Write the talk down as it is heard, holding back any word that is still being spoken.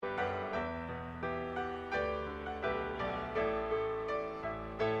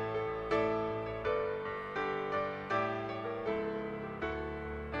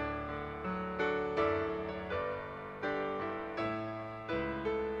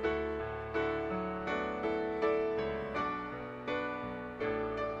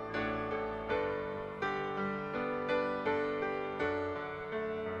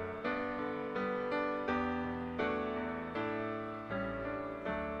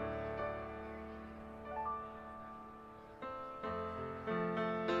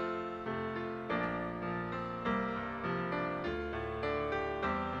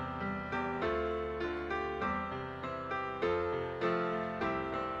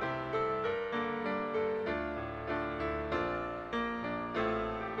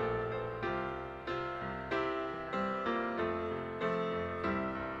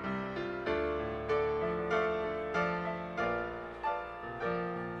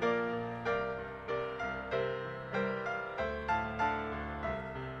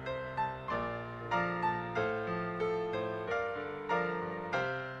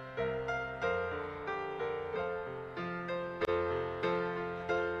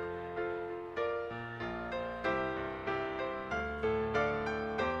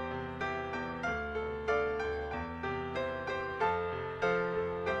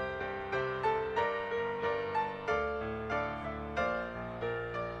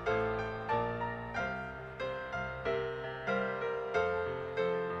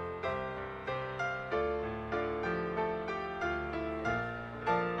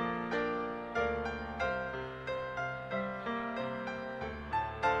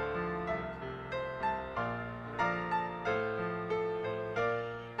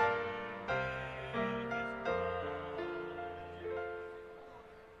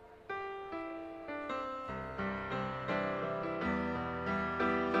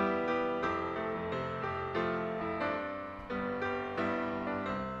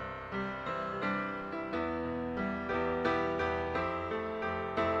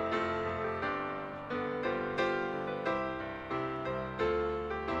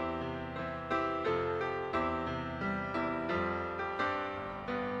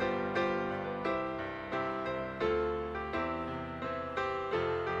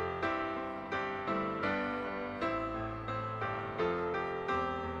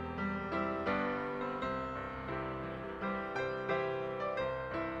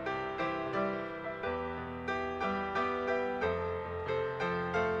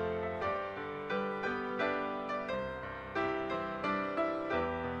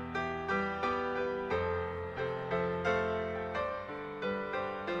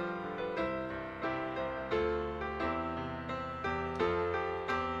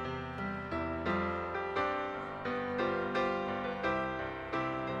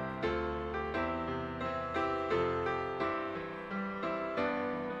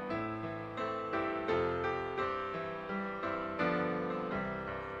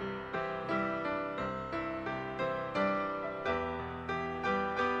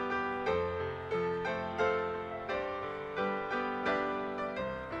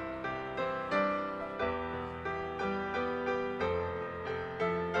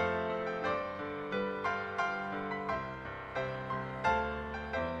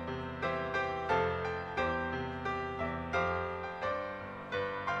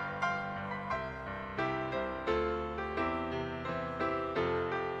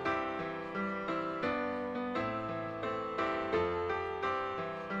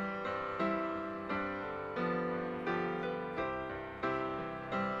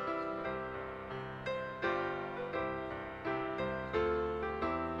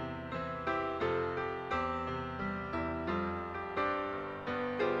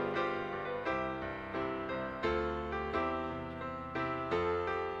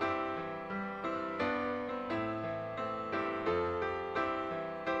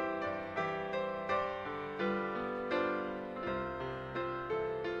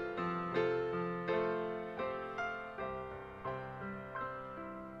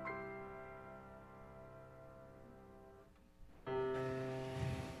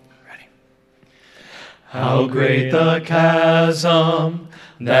How great the chasm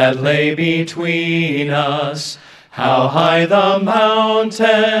that lay between us, how high the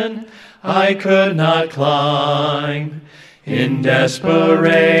mountain I could not climb. In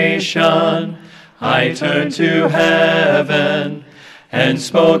desperation, I turned to heaven and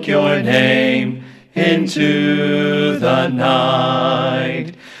spoke your name into the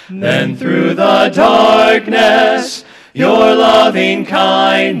night. Then through the darkness, your loving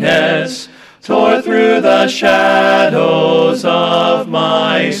kindness tore through the shadows of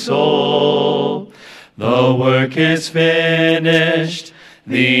my soul. The work is finished,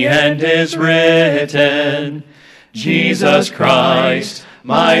 the end is written. Jesus Christ,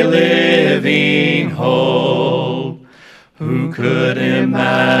 my living hope. Who could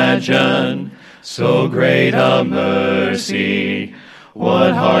imagine so great a mercy?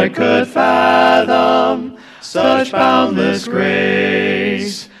 What heart could fathom such boundless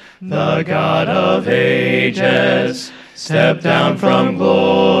grace? The God of ages stepped down from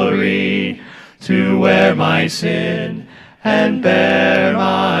glory to wear my sin and bear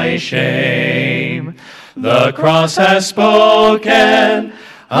my shame. The cross has spoken,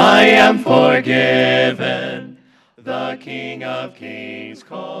 I am forgiven. The King of Kings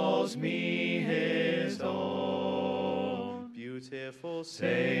calls me his own. Beautiful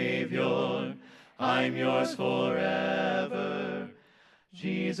Savior, I'm yours forever.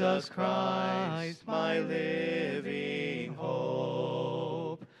 Jesus Christ, my living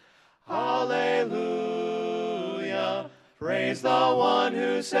hope. Hallelujah, praise the one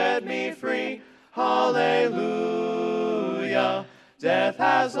who set me free. Hallelujah, death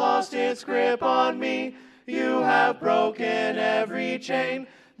has lost its grip on me. You have broken every chain.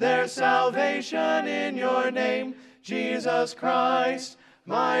 There's salvation in your name, Jesus Christ,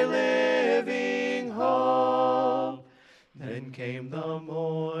 my living hope. Then came the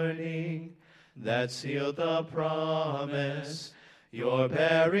morning that sealed the promise. Your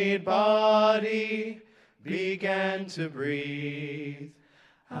buried body began to breathe.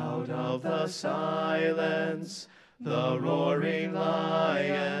 Out of the silence, the roaring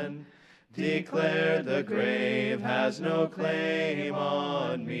lion declared the grave has no claim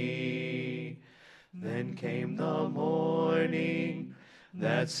on me. Then came the morning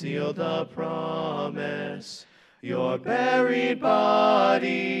that sealed the promise. Your buried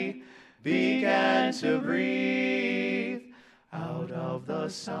body began to breathe. Out of the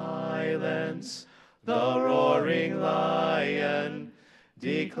silence, the roaring lion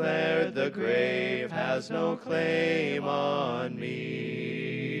declared the grave has no claim on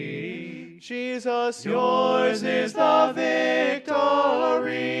me. Jesus, yours is the victory.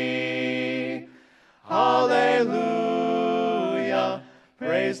 Hallelujah,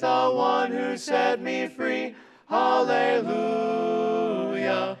 praise the one who set me free. Hallelujah,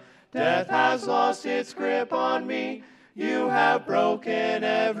 death has lost its grip on me. You have broken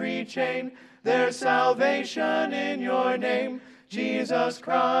every chain. There's salvation in your name, Jesus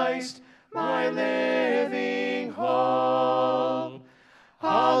Christ, my living hope.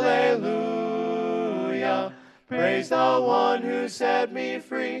 Hallelujah, praise the one who set me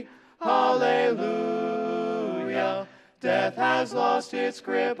free. Hallelujah, death has lost its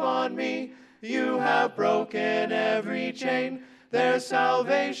grip on me. You have broken every chain. There's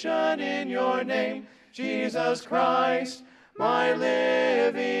salvation in your name, Jesus Christ, my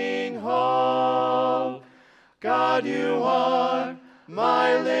living hope. God, you are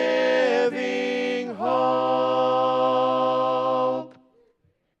my living hope.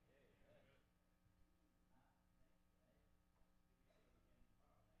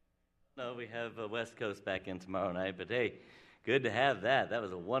 No, we have West Coast back in tomorrow night, but hey, good to have that. That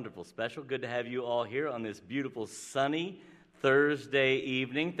was a wonderful special. Good to have you all here on this beautiful sunny Thursday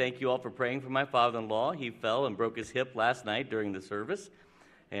evening. Thank you all for praying for my father-in-law. He fell and broke his hip last night during the service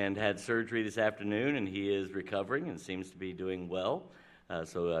and had surgery this afternoon, and he is recovering and seems to be doing well.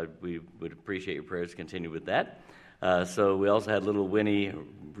 So we would appreciate your prayers to continue with that. So we also had little Winnie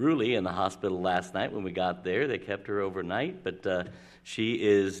Bruley in the hospital last night when we got there. They kept her overnight, but she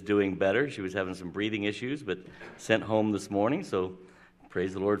is doing better. She was having some breathing issues, but sent home this morning. So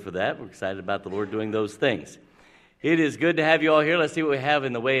praise the Lord for that. We're excited about the Lord doing those things. It is good to have you all here. Let's see what we have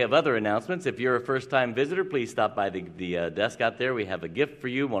in the way of other announcements. If you're a first-time visitor, please stop by the desk out there. We have a gift for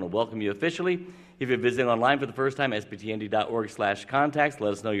you. We want to welcome you officially. If you're visiting online for the first time, sbtnd.org/contacts.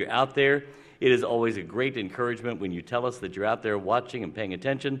 Let us know you're out there. It is always a great encouragement when you tell us that you're out there watching and paying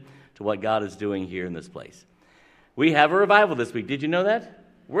attention to what God is doing here in this place. We have a revival this week. Did you know that?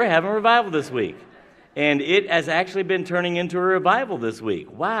 We're having a revival this week. And it has actually been turning into a revival this week.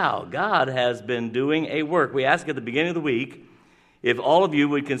 Wow, God has been doing a work. We asked at the beginning of the week if all of you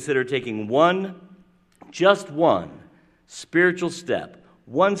would consider taking one just one spiritual step,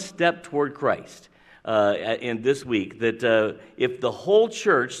 one step toward Christ in this week, that if the whole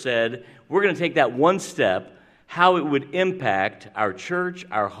church said, we're going to take that one step, how it would impact our church,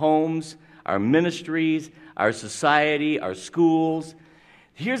 our homes, our ministries, our society, our schools.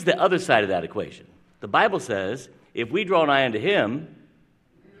 Here's the other side of that equation. The Bible says, if we draw nigh unto him,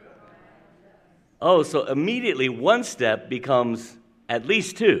 so immediately one step becomes at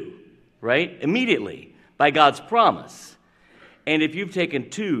least two, right? Immediately, by God's promise. And if you've taken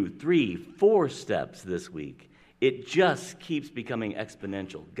 2, 3, 4 steps this week, it just keeps becoming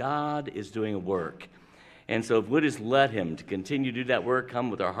exponential. God is doing a work. And so if we'll just let him to continue to do that work, come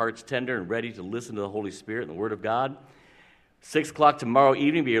with our hearts tender and ready to listen to the Holy Spirit and the Word of God, 6 o'clock tomorrow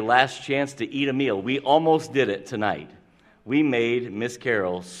evening will be your last chance to eat a meal. We almost did it tonight. We made Miss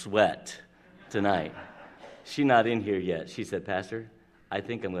Carol sweat tonight. She's not in here yet. She said, Pastor, I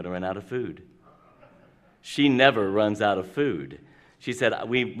think I'm going to run out of food. She never runs out of food. She said,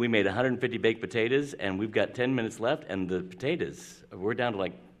 we made 150 baked potatoes, and we've got 10 minutes left, and the potatoes, we're down to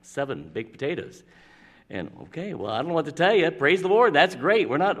like 7 baked potatoes. And, okay, well, I don't know what to tell you. Praise the Lord. That's great.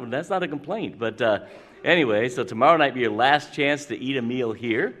 That's not a complaint. But anyway, so tomorrow night will be your last chance to eat a meal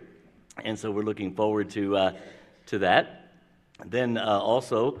here. And so we're looking forward to that. Then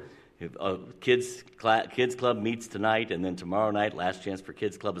also, Kids Club meets tonight, and then tomorrow night, last chance for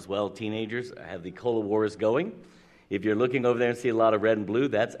Kids Club as well. Teenagers have the Cola Wars going. If you're looking over there and see a lot of red and blue,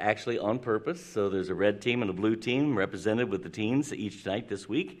 that's actually on purpose. So there's a red team and a blue team represented with the teens each night this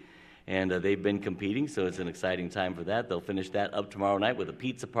week. And they've been competing, so it's an exciting time for that. They'll finish that up tomorrow night with a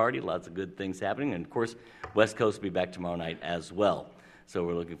pizza party, lots of good things happening. And, of course, West Coast will be back tomorrow night as well. So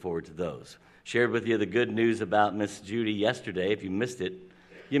we're looking forward to those. Shared with you the good news about Miss Judy yesterday. If you missed it,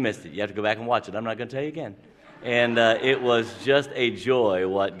 you missed it. You have to go back and watch it. I'm not going to tell you again. And it was just a joy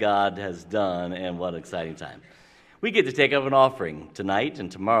what God has done, and what an exciting time. We get to take up an offering tonight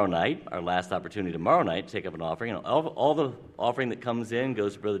and tomorrow night, our last opportunity tomorrow night to take up an offering. And all the offering that comes in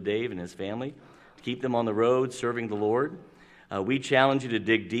goes to Brother Dave and his family to keep them on the road serving the Lord. We challenge you to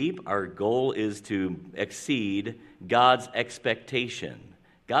dig deep. Our goal is to exceed God's expectation.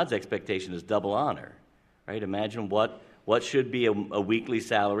 God's expectation is double honor, right? Imagine what should be a weekly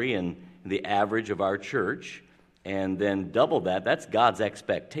salary in the average of our church, and then double that. That's God's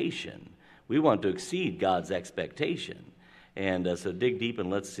expectation. We want to exceed God's expectation. And so dig deep and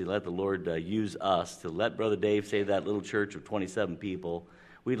let the Lord use us to let Brother Dave save that little church of 27 people.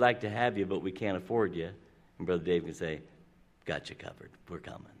 We'd like to have you, but we can't afford you. And Brother Dave can say, got you covered. We're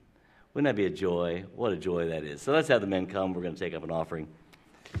coming. Wouldn't that be a joy? What a joy that is. So let's have the men come. We're going to take up an offering.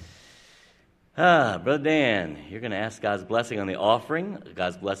 Brother Dan, you're going to ask God's blessing on the offering,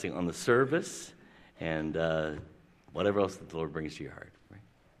 God's blessing on the service, and whatever else that the Lord brings to your heart.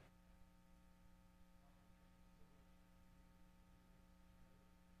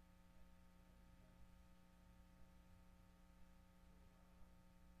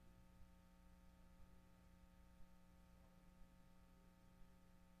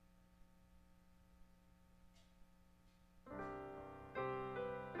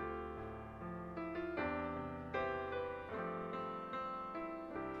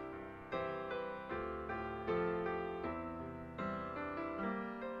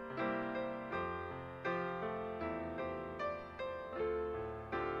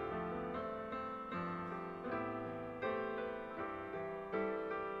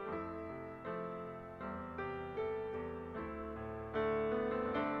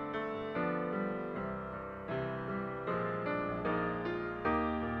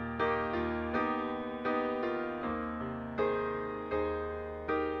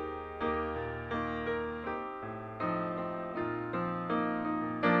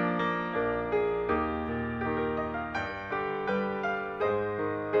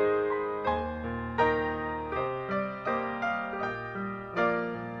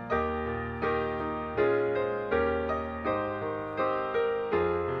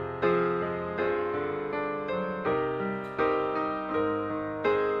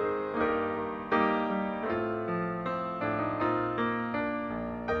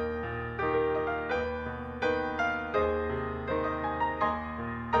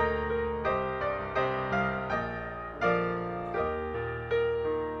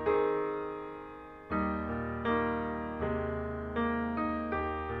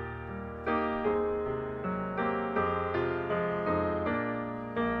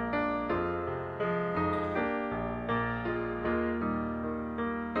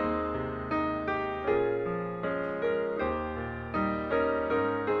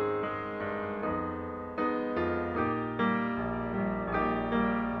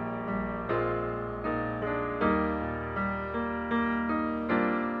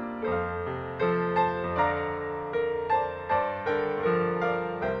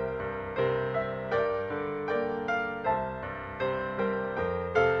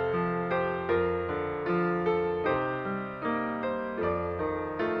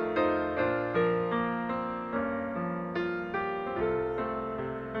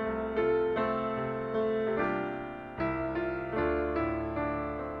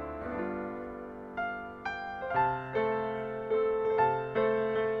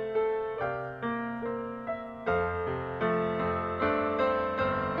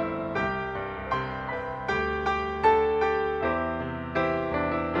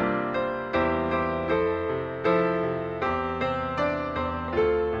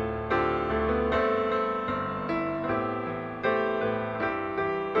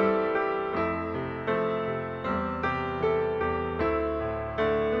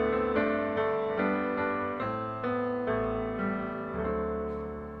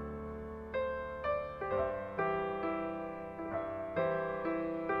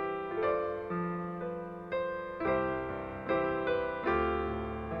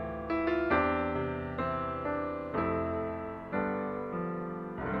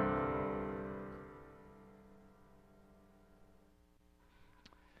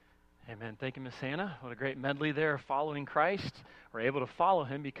 Amen. Thank you, Miss Hannah. What a great medley there, following Christ. We're able to follow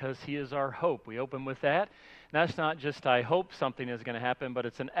him because he is our hope. We open with that. And that's not just, I hope something is going to happen, but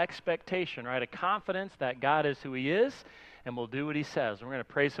it's an expectation, right? A confidence that God is who he is and will do what he says. And we're going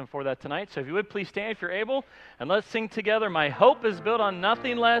to praise him for that tonight. So if you would, please stand if you're able, and let's sing together, My Hope is Built on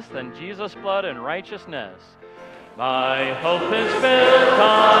Nothing Less Than Jesus' Blood and Righteousness. My hope is built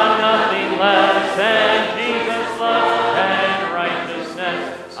on nothing less than Jesus' blood and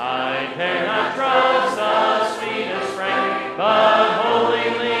righteousness. I dare not trust the sweetest frame, but wholly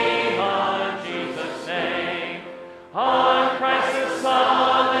lean on Jesus' name. On Christ the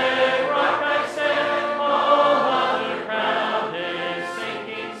solid rock I stand, all other ground is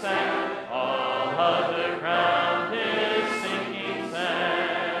sinking sand, all other ground is sinking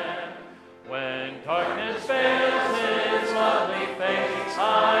sand. When darkness fails his lovely face,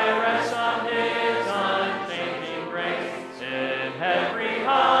 I rest on his unchanging grace. In every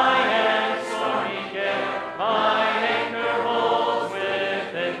high and stormy gale, my anchor holds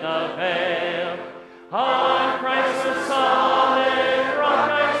within the veil. On Christ the solid rock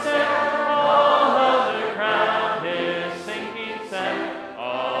I stand, all other ground is sinking sand,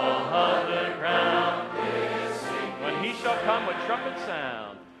 all other ground is sinking. When he shall come with trumpet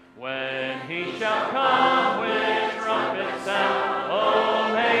sound, when he shall come with trumpet sound,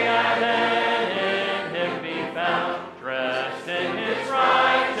 oh, may I then in him be found, dressed in his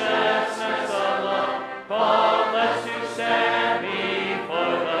righteousness alone, faultless to stand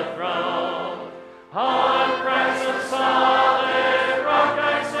before the throne. On Christ the solid rock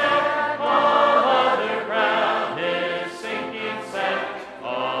I stand, all other ground is sinking sand,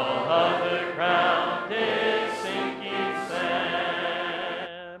 all other ground is sinking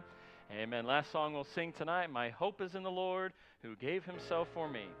sand. Amen. Last song we'll sing tonight, My Hope is in the Lord, who gave himself for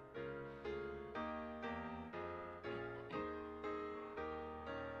me.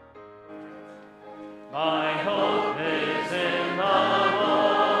 My hope is in the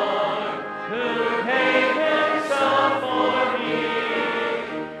Lord, who gave himself for me,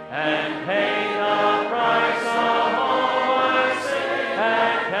 and paid the price of all my sin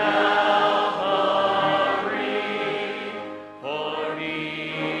at Calvary. For me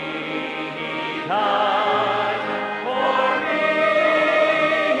he died, for me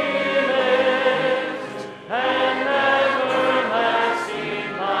he lives, and everlasting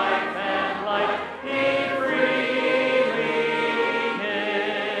life and light he freely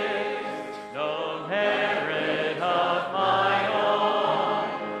gives. No merit of my own,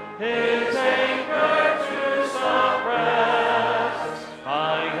 his anchor to suppress.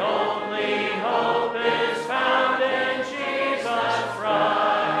 My only hope is found in Jesus'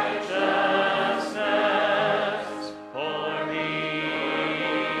 righteousness. For me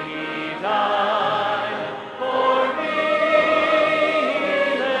he died, for me he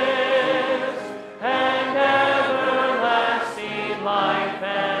lives, and everlasting life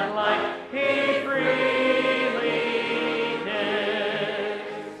and light he freely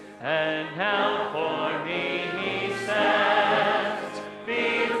gives. And now for me he stands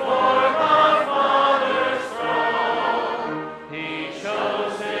before the Father's throne. He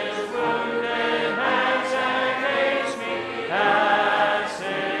shows his wounded hands and takes me as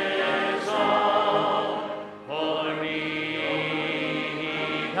his own. For me he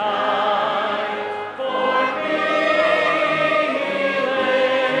died, for me he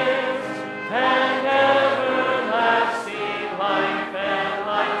lives, and everlasting life and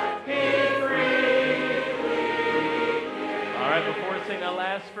light he freely gives. All right, before we sing that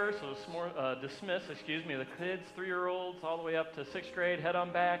last verse, let's dismiss the kids, 3-year-olds, all the way up to 6th grade, head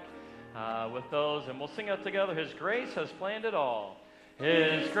on back with those, and we'll sing out together, His grace has planned it all.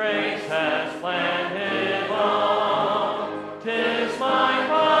 His grace has planned it all, 'tis my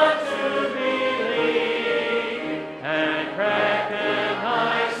part to believe, and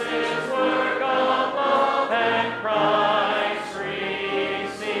recognize his work of love and Christ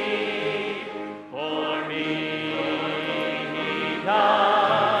receive. For me he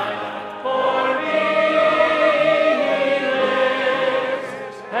died, for me he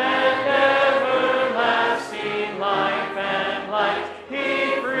lives, and everlasting life and light he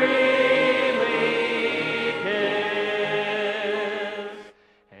freely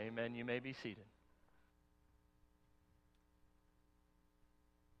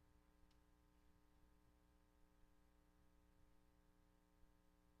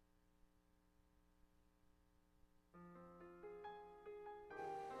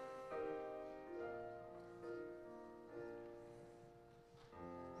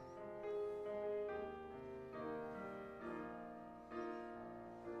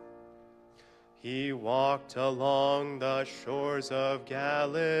He walked along the shores of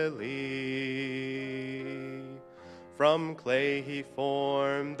Galilee. From clay he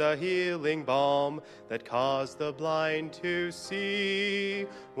formed the healing balm that caused the blind to see.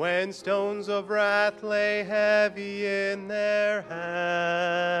 When stones of wrath lay heavy in their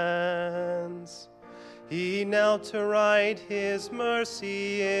hands, he knelt to write his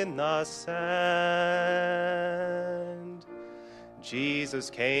mercy in the sand. Jesus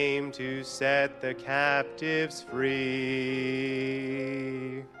came to set the captives free,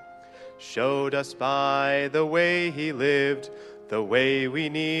 showed us by the way he lived, the way we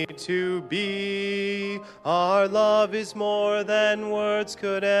need to be. Our love is more than words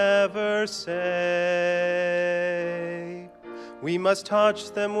could ever say. We must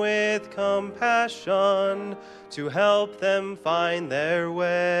touch them with compassion to help them find their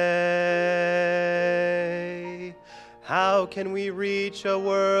way. How can we reach a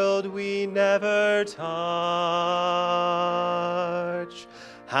world we never touch?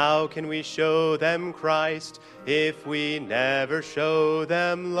 How can we show them Christ if we never show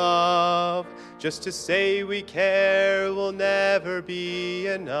them love? Just to say we care will never be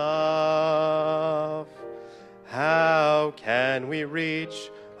enough. How can we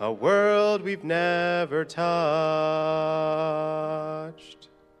reach a world we've never touched?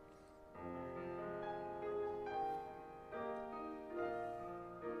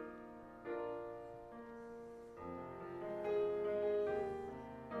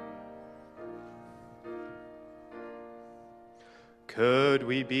 Could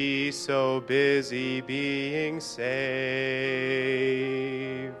we be so busy being saved,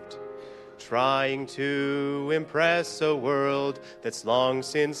 trying to impress a world that's long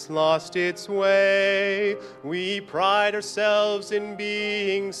since lost its way? We pride ourselves in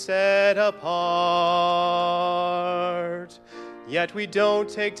being set apart, yet we don't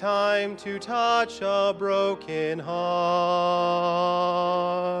take time to touch a broken heart.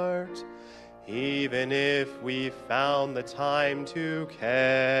 Even if we found the time to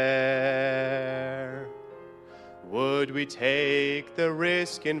care, would we take the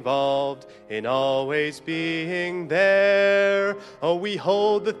risk involved in always being there? Oh, we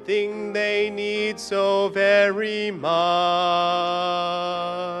hold the thing they need so very much.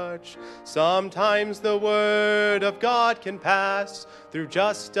 Sometimes the word of God can pass through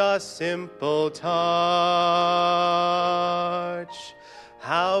just a simple touch.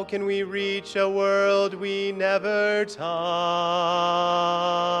 How can we reach a world we never touch?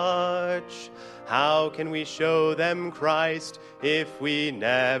 How can we show them Christ if we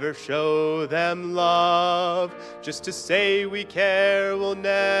never show them love? Just to say we care will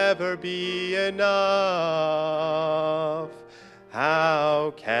never be enough.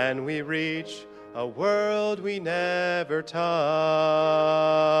 How can we reach a world we never touch?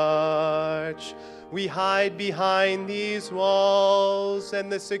 We hide behind these walls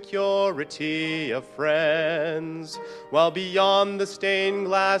and the security of friends, while beyond the stained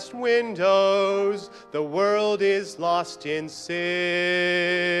glass windows, the world is lost in sin.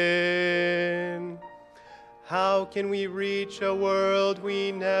 How can we reach a world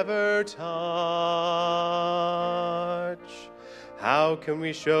we never touch? How can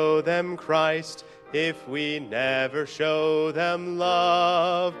we show them Christ if we never show them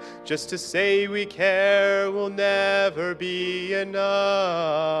love? Just to say we care will never be enough.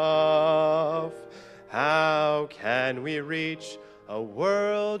 How can we reach a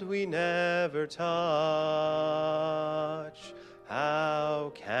world we never touch?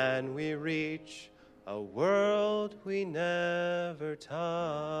 How can we reach a world we never touch?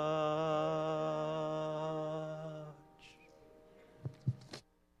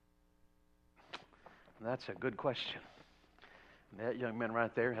 That's a good question. That young man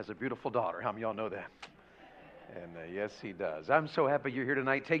right there has a beautiful daughter. How many of y'all know that? And yes, he does. I'm so happy you're here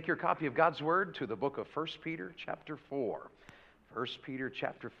tonight. Take your copy of God's Word to the book of 1 Peter chapter 4. 1 Peter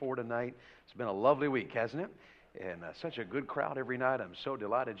chapter 4 tonight. It's been a lovely week, hasn't it? And such a good crowd every night. I'm so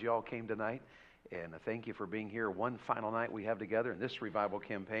delighted you all came tonight. And thank you for being here one final night we have together in this revival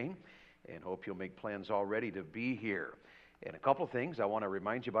campaign. And hope you'll make plans already to be here. And a couple of things I want to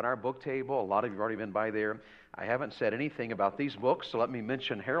remind you about our book table. A lot of you have already been by there. I haven't said anything about these books, so let me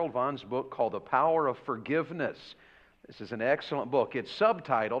mention Harold Vaughn's book called The Power of Forgiveness. This is an excellent book. It's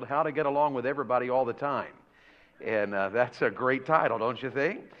subtitled How to Get Along with Everybody All the Time. And that's a great title, don't you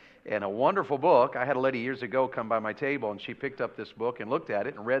think? And a wonderful book. I had a lady years ago come by my table, and she picked up this book and looked at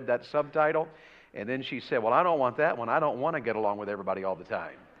it and read that subtitle. And then she said, well, I don't want that one. I don't want to get along with everybody all the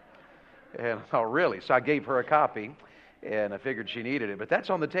time. And I thought, really? So I gave her a copy. and I figured she needed it. But that's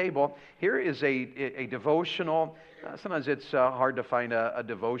on the table. Here is a devotional. Sometimes it's hard to find a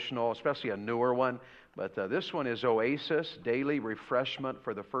devotional, especially a newer one. But this one is Oasis, Daily Refreshment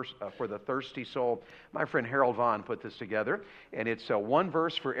for the Thirsty Soul. My friend Harold Vaughn put this together, and it's one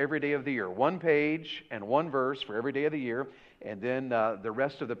verse for every day of the year. One page and one verse for every day of the year, and then the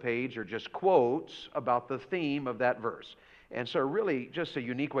rest of the page are just quotes about the theme of that verse. And so really just a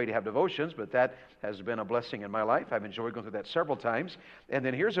unique way to have devotions, but that has been a blessing in my life. I've enjoyed going through that several times. And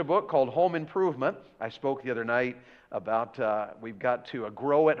then here's a book called Home Improvement. I spoke the other night about we've got to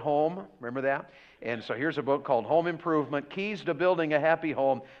grow at home. Remember that? And so here's a book called Home Improvement, Keys to Building a Happy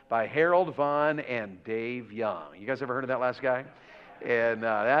Home by Harold Vaughn and Dave Young. You guys ever heard of that last guy? And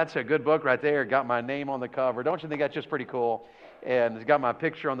that's a good book right there. Got my name on the cover. Don't you think that's just pretty cool? And it's got my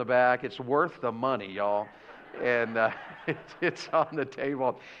picture on the back. It's worth the money, y'all. And it's on the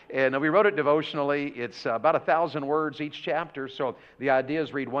table. And we wrote it devotionally. It's about 1,000 words each chapter. So the idea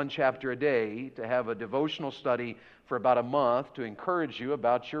is read one chapter a day, to have a devotional study for about a month to encourage you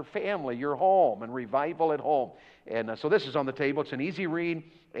about your family, your home, and revival at home. And so this is on the table. It's an easy read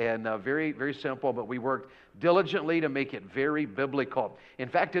and very, very simple, but we worked diligently to make it very biblical. In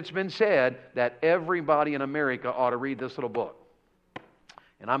fact, it's been said that everybody in America ought to read this little book.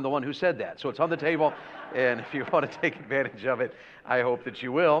 And I'm the one who said that. So it's on the table, and if you want to take advantage of it, I hope that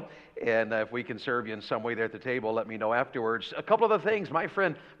you will. And if we can serve you in some way there at the table, let me know afterwards. A couple of other things. My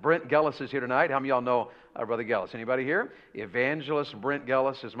friend Brent Gellis is here tonight. How many of y'all know Brother Gellis? Anybody here? Evangelist Brent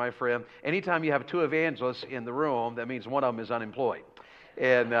Gellis is my friend. Anytime you have two evangelists in the room, that means one of them is unemployed.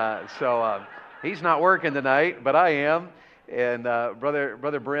 And so he's not working tonight, but I am. And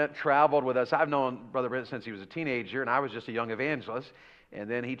Brother Brent traveled with us. I've known Brother Brent since he was a teenager, and I was just a young evangelist. And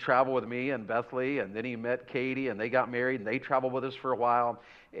then he traveled with me and Bethany, and then he met Katie, and they got married, and they traveled with us for a while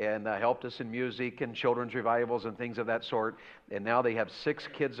and helped us in music and children's revivals and things of that sort. And now they have 6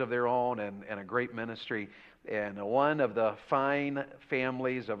 kids of their own and a great ministry, and one of the fine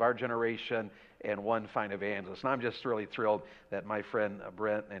families of our generation and one fine evangelist. And I'm just really thrilled that my friend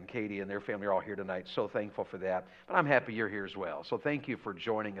Brent and Katie and their family are all here tonight. So thankful for that. But I'm happy you're here as well. So thank you for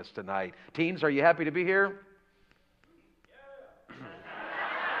joining us tonight. Teens, are you happy to be here?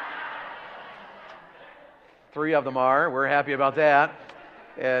 3 of them are. We're happy about that.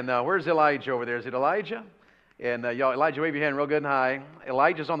 And where's Elijah over there? Is it Elijah? And y'all, Elijah, wave your hand real good and high.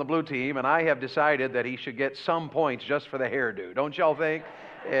 Elijah's on the blue team, and I have decided that he should get some points just for the hairdo. Don't y'all think?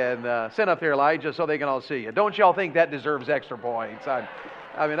 And send up there, Elijah, so they can all see you. Don't y'all think that deserves extra points? I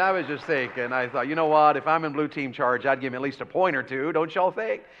was just thinking. I thought, you know what? If I'm in blue team charge, I'd give him at least a point or two. Don't y'all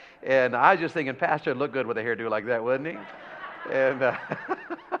think? And I was just thinking, Pastor would look good with a hairdo like that, wouldn't he? And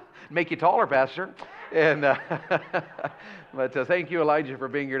make you taller, Pastor. And but thank you, Elijah, for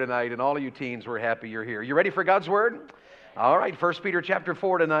being here tonight. And all of you teens, we're happy you're here. You ready for God's Word? All right, 1 Peter chapter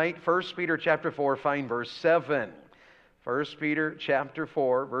 4 tonight. 1 Peter chapter 4, find verse 7. 1 Peter chapter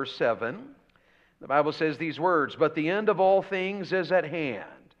 4, verse 7. The Bible says these words, "But the end of all things is at hand.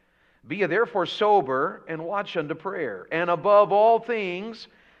 Be ye therefore sober, and watch unto prayer. And above all things,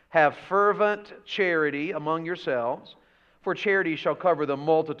 have fervent charity among yourselves, for charity shall cover the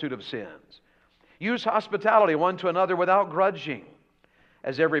multitude of sins. Use hospitality one to another without grudging.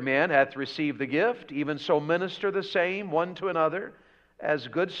 As every man hath received the gift, even so minister the same one to another, as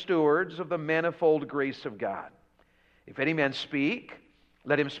good stewards of the manifold grace of God. If any man speak,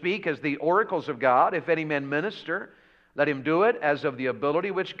 let him speak as the oracles of God. If any man minister, let him do it as of the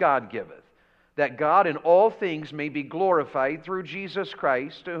ability which God giveth, that God in all things may be glorified through Jesus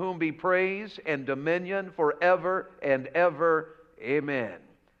Christ, to whom be praise and dominion forever and ever. Amen.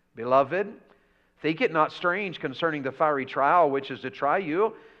 Beloved, think it not strange concerning the fiery trial which is to try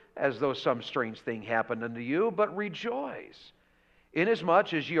you, as though some strange thing happened unto you, but rejoice,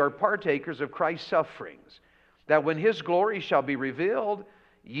 inasmuch as ye are partakers of Christ's sufferings, that when His glory shall be revealed,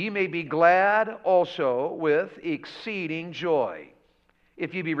 ye may be glad also with exceeding joy.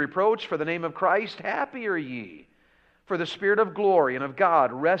 If ye be reproached for the name of Christ, happy are ye, for the Spirit of glory and of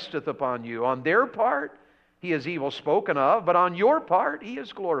God resteth upon you. On their part He is evil spoken of, but on your part He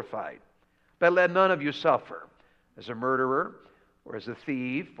is glorified. But let none of you suffer as a murderer, or as a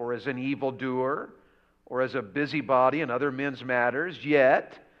thief, or as an evildoer, or as a busybody in other men's matters.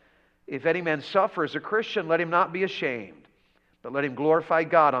 Yet, if any man suffer as a Christian, let him not be ashamed, but let him glorify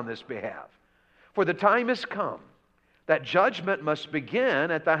God on this behalf. For the time is come that judgment must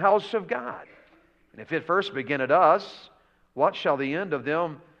begin at the house of God. And if it first begin at us, what shall the end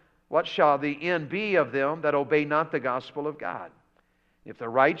be of them that obey not the gospel of God? If the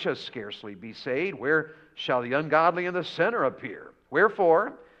righteous scarcely be saved, where shall the ungodly and the sinner appear?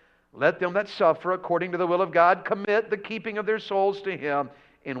 Wherefore, Let them that suffer according to the will of God commit the keeping of their souls to Him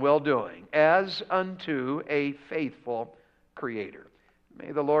in well-doing, as unto a faithful Creator.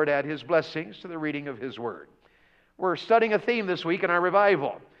 May the Lord add His blessings to the reading of His Word. We're studying a theme this week in our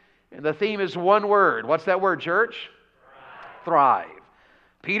revival, and the theme is one word. What's that word, church? Thrive.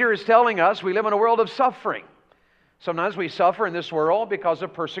 Peter is telling us we live in a world of suffering. Sometimes we suffer in this world because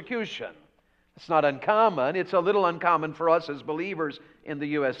of persecution. It's not uncommon. It's a little uncommon for us as believers in the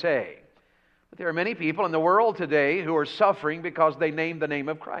USA. But there are many people in the world today who are suffering because they name the name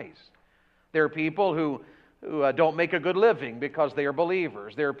of Christ. There are people who don't make a good living because they are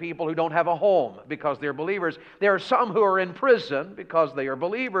believers. There are people who don't have a home because they're believers. There are some who are in prison because they are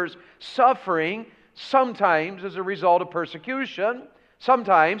believers, suffering sometimes as a result of persecution.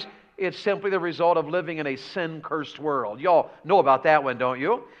 Sometimes it's simply the result of living in a sin-cursed world. Y'all know about that one, don't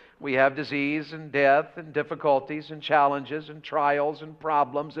you? We have disease and death and difficulties and challenges and trials and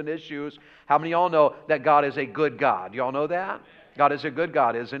problems and issues. How many of y'all know that God is a good God? Y'all know that? God is a good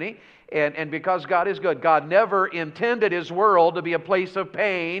God, isn't He? And because God is good, God never intended His world to be a place of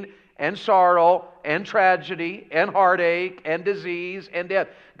pain and sorrow and tragedy and heartache and disease and death.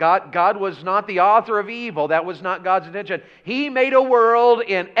 God was not the author of evil. That was not God's intention. He made a world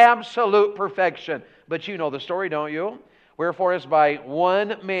in absolute perfection. But you know the story, don't you? Wherefore, as by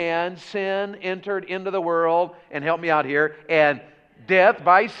one man sin entered into the world, and help me out here, and death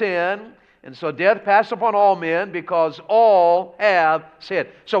by sin. And so death passed upon all men because all have sinned.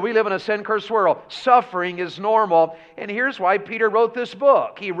 So we live in a sin-cursed world. Suffering is normal. And here's why Peter wrote this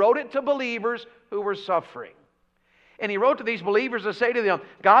book. He wrote it to believers who were suffering. And he wrote to these believers to say to them,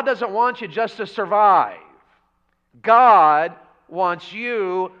 God doesn't want you just to survive. God wants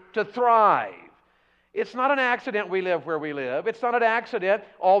you to thrive. It's not an accident we live where we live. It's not an accident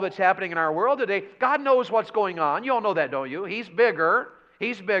all that's happening in our world today. God knows what's going on. You all know that, don't you? He's bigger.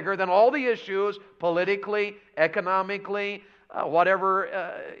 He's bigger than all the issues politically, economically, whatever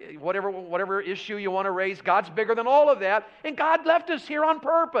issue you want to raise. God's bigger than all of that. And God left us here on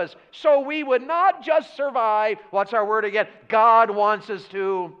purpose so we would not just survive. What's our word again? God wants us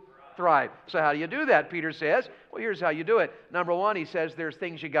to thrive. So how do you do that? Peter says, well, here's how you do it. Number one, he says there's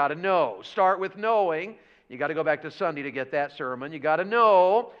things you got to know. Start with knowing. You got to go back to Sunday to get that sermon. You got to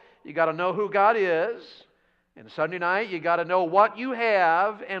know. You got to know who God is. And Sunday night, you got to know what you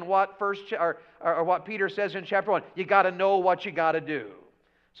have and what what Peter says in chapter 1. You got to know what you got to do.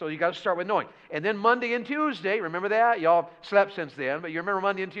 So you got to start with knowing. And then Monday and Tuesday, remember that? Y'all slept since then, but you remember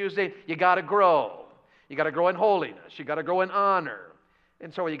Monday and Tuesday, you got to grow. You got to grow in holiness. You got to grow in honor.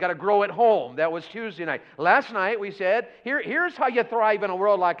 And so you got to grow at home. That was Tuesday night. Last night we said, here's how you thrive in a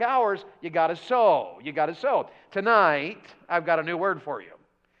world like ours. You got to sow. You got to sow. Tonight, I've got a new word for you.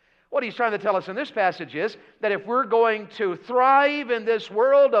 What he's trying to tell us in this passage is that if we're going to thrive in this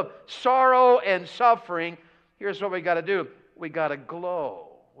world of sorrow and suffering, here's what we got to do. We got to glow.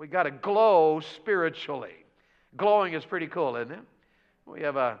 We got to glow spiritually. Glowing is pretty cool, isn't it? We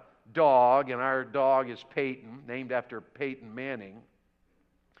have a dog, and our dog is Peyton, named after Peyton Manning.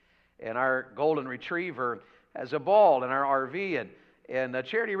 And our golden retriever has a ball in our RV, and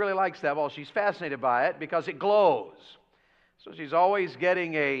Charity really likes that ball. She's fascinated by it because it glows. So she's always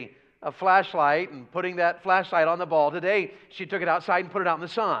getting a flashlight and putting that flashlight on the ball. Today, she took it outside and put it out in the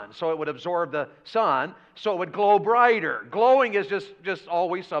sun so it would absorb the sun, so it would glow brighter. Glowing is just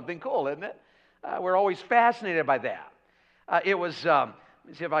always something cool, isn't it? We're always fascinated by that. It was, let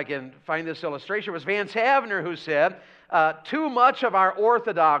me see if I can find this illustration. It was Vance Havner who said, too much of our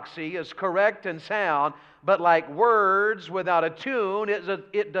orthodoxy is correct and sound, but like words without a tune,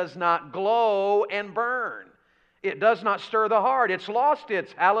 it does not glow and burn. It does not stir the heart. It's lost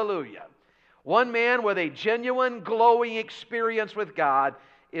its hallelujah. One man with a genuine glowing experience with God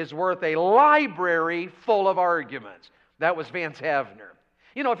is worth a library full of arguments. That was Vance Havner.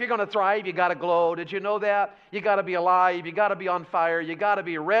 You know, if you're going to thrive, you got to glow. Did you know that? You got to be alive. You got to be on fire. You got to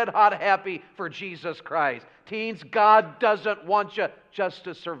be red hot happy for Jesus Christ. Teens, God doesn't want you just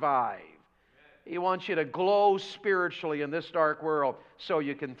to survive. He wants you to glow spiritually in this dark world so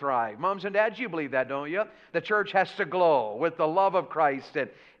you can thrive. Moms and dads, you believe that, don't you? The church has to glow with the love of Christ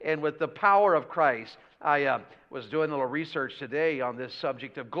and with the power of Christ. I was doing a little research today on this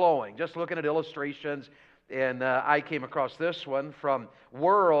subject of glowing, just looking at illustrations, and I came across this one from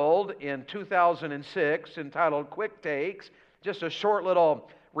World in 2006 entitled Quick Takes, just a short little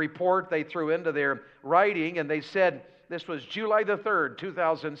report they threw into their writing, and they said, this was July the 3rd,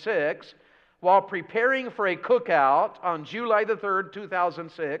 2006, while preparing for a cookout on July the 3rd,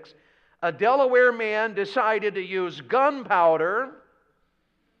 2006, a Delaware man decided to use gunpowder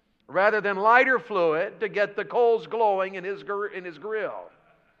rather than lighter fluid to get the coals glowing in his grill.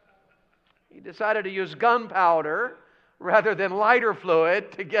 He decided to use gunpowder rather than lighter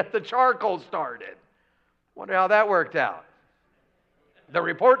fluid to get the charcoal started. Wonder how that worked out. The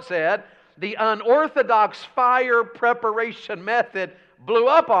report said the unorthodox fire preparation method blew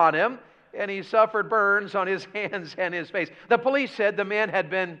up on him, and he suffered burns on his hands and his face. The police said the man had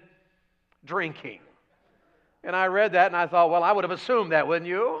been drinking. And I read that and I thought, well, I would have assumed that, wouldn't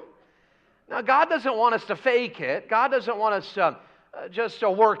you? Now, God doesn't want us to fake it. God doesn't want us to just to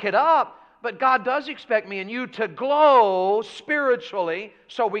work it up. But God does expect me and you to glow spiritually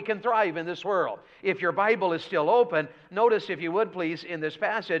so we can thrive in this world. If your Bible is still open, notice, if you would please, in this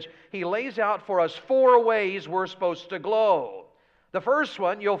passage, he lays out for us 4 ways we're supposed to glow. The first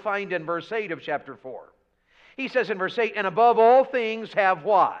one you'll find in verse 8 of chapter 4. He says in verse 8, and above all things have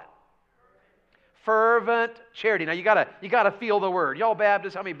what? Fervent charity. Now you gotta feel the word. Y'all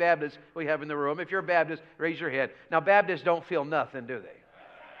Baptists, how many Baptists we have in the room? If you're a Baptist, raise your hand. Now Baptists don't feel nothing, do they?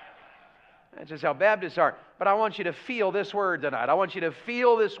 That's just how Baptists are. But I want you to feel this word tonight. I want you to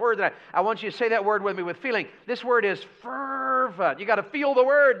feel this word tonight. I want you to say that word with me with feeling. This word is fervent. You got to feel the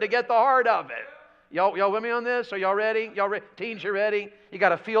word to get the heart of it. Y'all with me on this? Are y'all ready? Teens, you ready? You got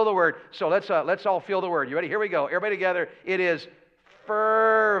to feel the word. So let's all feel the word. You ready? Here we go. Everybody together. It is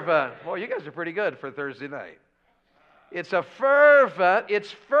fervent. Boy, you guys are pretty good for Thursday night. It's fervent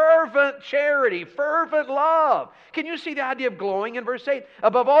charity, fervent love. Can you see the idea of glowing in verse 8?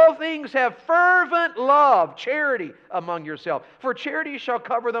 Above all things have fervent love, charity among yourselves. For charity shall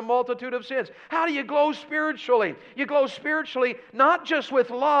cover the multitude of sins. How do you glow spiritually? You glow spiritually not just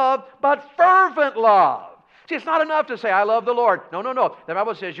with love, but fervent love. See, it's not enough to say, I love the Lord. No. The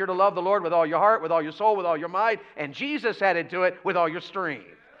Bible says you're to love the Lord with all your heart, with all your soul, with all your mind, and Jesus added to it, with all your strength.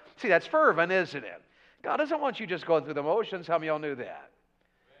 See, that's fervent, isn't it? God doesn't want you just going through the motions. How many of y'all knew that?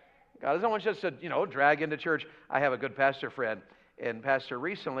 God doesn't want you just to, drag into church. I have a good pastor friend, and pastor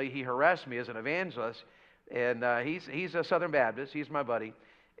recently, he harassed me as an evangelist, and he's a Southern Baptist. He's my buddy.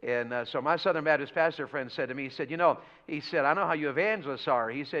 And so my Southern Baptist pastor friend said to me, he said, I know how you evangelists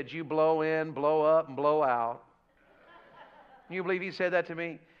are. He said, you blow in, blow up, and blow out. Can you believe he said that to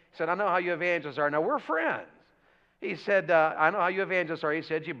me? He said, I know how you evangelists are. Now, we're friends. He said, I know how you evangelists are. He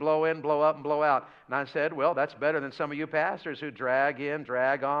said, you blow in, blow up, and blow out. And I said, well, that's better than some of you pastors who drag in,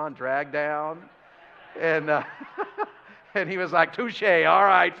 drag on, drag down. And and he was like, touche, all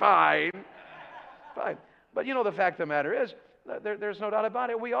right, fine. But the fact of the matter is, there's no doubt about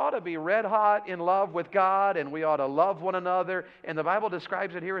it. We ought to be red hot in love with God, and we ought to love one another. And the Bible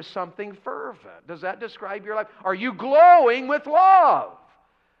describes it here as something fervent. Does that describe your life? Are you glowing with love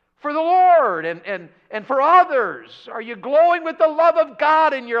for the Lord and for others? Are you glowing with the love of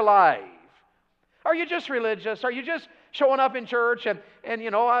God in your life? Are you just religious? Are you just showing up in church? And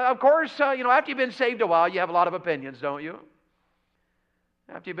of course, after you've been saved a while, you have a lot of opinions, don't you?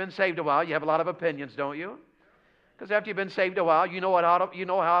 After you've been saved a while, you have a lot of opinions, don't you? Because after you've been saved a while, you know how it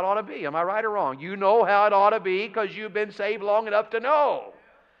ought to be. Am I right or wrong? You know how it ought to be because you've been saved long enough to know.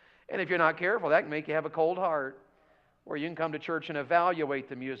 And if you're not careful, that can make you have a cold heart, where you can come to church and evaluate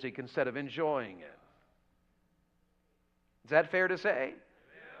the music instead of enjoying it. Is that fair to say?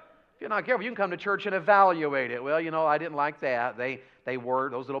 If you're not careful, you can come to church and evaluate it. Well, I didn't like that. They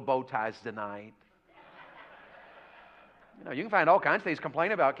wore those little bow ties tonight. You can find all kinds of things to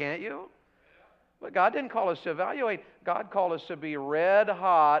complain about, can't you? But God didn't call us to evaluate. God called us to be red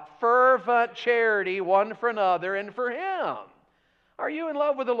hot, fervent charity one for another and for Him. Are you in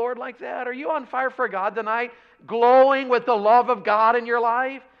love with the Lord like that? Are you on fire for God tonight, glowing with the love of God in your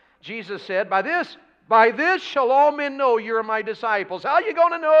life? Jesus said, By this shall all men know you're my disciples. How are you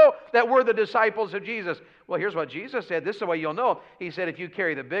going to know that we're the disciples of Jesus? Well, here's what Jesus said. This is the way you'll know. He said, if you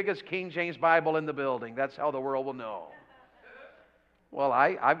carry the biggest King James Bible in the building, that's how the world will know. Well,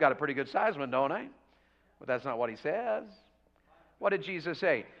 I've got a pretty good size one, don't I? But that's not what He says. What did Jesus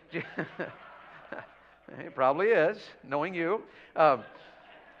say? It probably is, knowing you.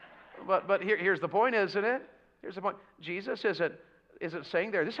 But here's the point, isn't it? Here's the point. Jesus isn't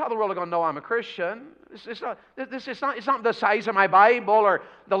saying there, this is how the world is going to know I'm a Christian. It's not the size of my Bible or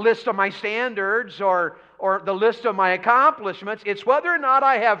the list of my standards or the list of my accomplishments. It's whether or not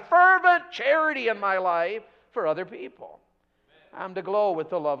I have fervent charity in my life for other people. I'm to glow with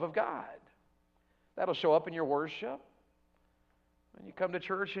the love of God. That'll show up in your worship. When you come to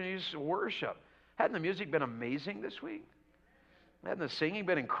church and you just worship. Hadn't the music been amazing this week? Hadn't the singing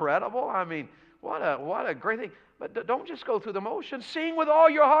been incredible? I mean, what a great thing. But don't just go through the motions. Sing with all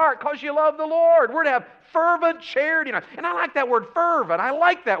your heart because you love the Lord. We're to have fervent charity. And I like that word fervent. I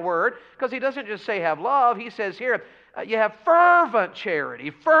like that word because He doesn't just say have love. He says here, you have fervent charity,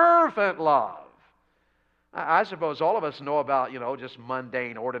 fervent love. I suppose all of us know about, just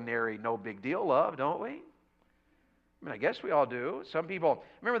mundane, ordinary, no big deal love, don't we? I mean, I guess we all do. Some people,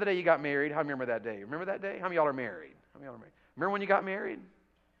 remember the day you got married? How many remember that day? Remember that day? How many of y'all are married? How many of y'all are married? Remember when you got married?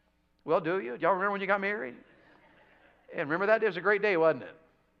 Well, do you? Y'all remember when you got married? And remember that day? It was a great day, wasn't it?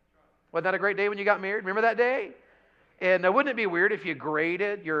 Wasn't that a great day when you got married? Remember that day? And wouldn't it be weird if you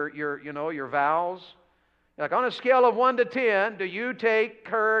graded your vows? Like on a scale of 1 to 10, do you take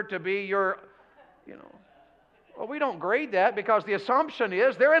her to be your, Well, we don't grade that because the assumption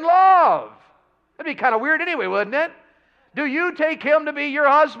is they're in love. That'd be kind of weird anyway, wouldn't it? Do you take him to be your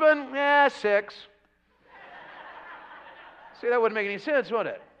husband? 6. See, that wouldn't make any sense, would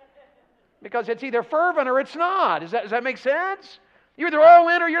it? Because it's either fervent or it's not. Does that make sense? You're either all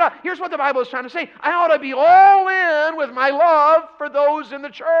in or you're not. Here's what the Bible is trying to say. I ought to be all in with my love for those in the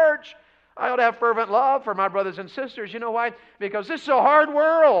church. I ought to have fervent love for my brothers and sisters. You know why? Because this is a hard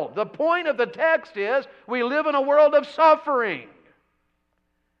world. The point of the text is we live in a world of suffering.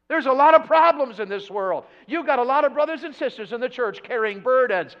 There's a lot of problems in this world. You've got a lot of brothers and sisters in the church carrying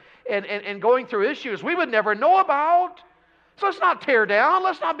burdens and going through issues we would never know about. So let's not tear down.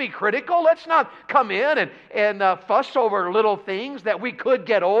 Let's not be critical. Let's not come in and fuss over little things that we could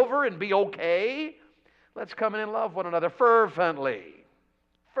get over and be okay. Let's come in and love one another fervently.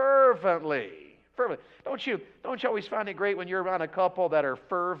 Fervently. Fervently. Don't you always find it great when you're around a couple that are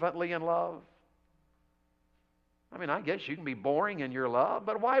fervently in love? I mean, I guess you can be boring in your love,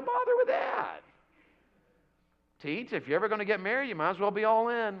 but why bother with that? Teens, if you're ever going to get married, you might as well be all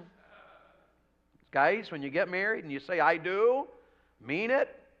in. Guys, when you get married and you say, I do, mean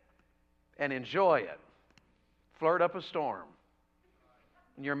it, and enjoy it. Flirt up a storm.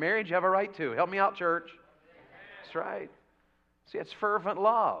 In your marriage, you have a right to. Help me out, church. That's right. See, it's fervent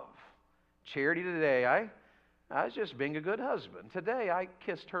love. Charity today, I was just being a good husband. Today, I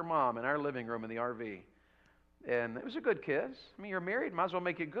kissed her mom in our living room in the RV. And it was a good kiss. I mean, you're married, might as well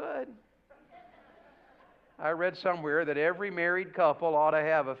make it good. I read somewhere that every married couple ought to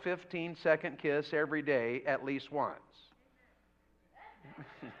have a 15-second kiss every day at least once.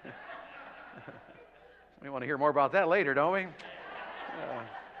 We want to hear more about that later, don't we?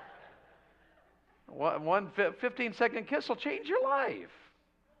 One 15-second kiss will change your life.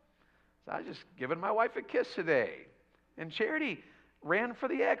 So I was just giving my wife a kiss today. And Charity ran for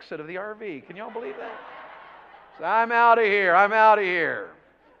the exit of the RV. Can y'all believe that? So I'm out of here. I'm out of here.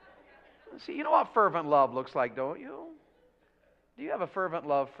 See, you know what fervent love looks like, don't you? Do you have a fervent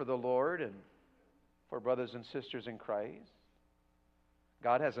love for the Lord and for brothers and sisters in Christ?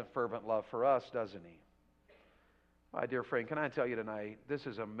 God has a fervent love for us, doesn't He? My dear friend, can I tell you tonight, this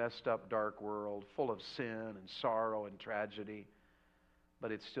is a messed up, dark world full of sin and sorrow and tragedy.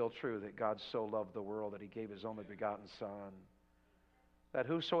 But it's still true that God so loved the world that He gave His only begotten Son, that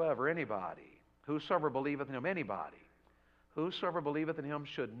whosoever, anybody, whosoever believeth in Him, anybody, whosoever believeth in Him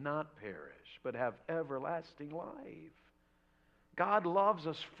should not perish, but have everlasting life. God loves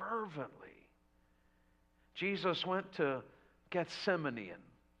us fervently. Jesus went to Gethsemane and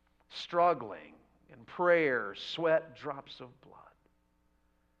struggling in prayer, sweat drops of blood.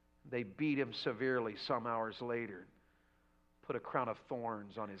 They beat Him severely some hours later, put a crown of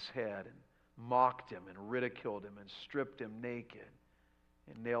thorns on His head and mocked Him and ridiculed Him and stripped Him naked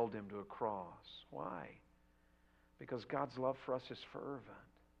and nailed Him to a cross. Why? Because God's love for us is fervent.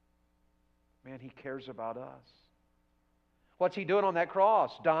 Man, He cares about us. What's He doing on that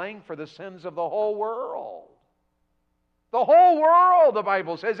cross? Dying for the sins of the whole world. The whole world, the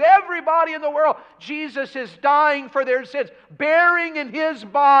Bible says. Everybody in the world. Jesus is dying for their sins. Bearing in His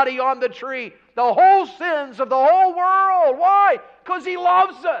body on the tree the whole sins of the whole world. Why? Because He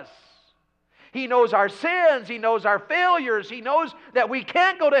loves us. He knows our sins. He knows our failures. He knows that we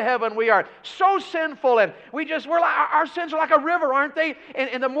can't go to heaven. We are so sinful, and our sins are like a river, aren't they?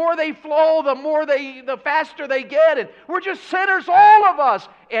 And the more they flow, the faster they get. And we're just sinners, all of us.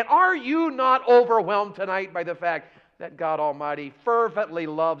 And are you not overwhelmed tonight by the fact that God Almighty fervently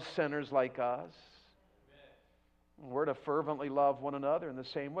loves sinners like us? We're to fervently love one another in the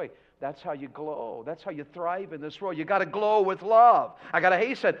same way. That's how you glow. That's how you thrive in this world. You got to glow with love. I got to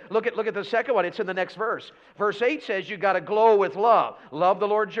hasten. Look at the second one. It's in the next verse. Verse 8 says you got to glow with love. Love the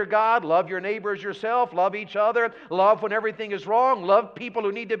Lord your God. Love your neighbor as yourself. Love each other. Love when everything is wrong. Love people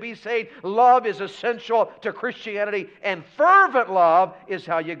who need to be saved. Love is essential to Christianity, and fervent love is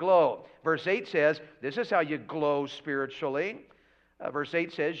how you glow. Verse 8 says this is how you glow spiritually. Verse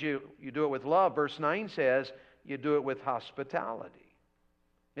 8 says you do it with love. Verse 9 says you do it with hospitality.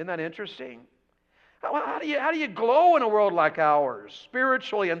 Isn't that interesting? How do you glow in a world like ours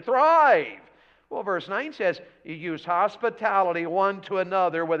spiritually and thrive? Well, verse 9 says you use hospitality one to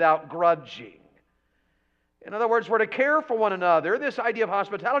another without grudging. In other words, we're to care for one another. This idea of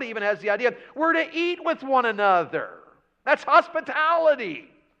hospitality even has the idea we're to eat with one another. That's hospitality.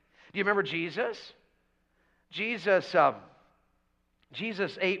 Do you remember Jesus? Jesus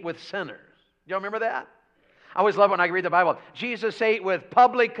ate with sinners. Do you remember that? I always love when I read the Bible. Jesus ate with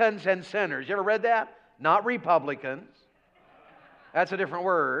publicans and sinners. You ever read that? Not Republicans. That's a different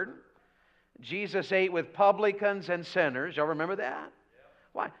word. Jesus ate with publicans and sinners. Y'all remember that?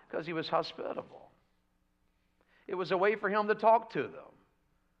 Why? Because He was hospitable. It was a way for Him to talk to them,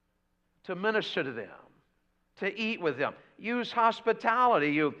 to minister to them, to eat with them. Use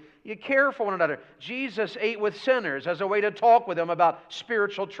hospitality. You care for one another. Jesus ate with sinners as a way to talk with them about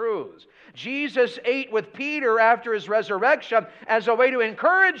spiritual truths. Jesus ate with Peter after His resurrection as a way to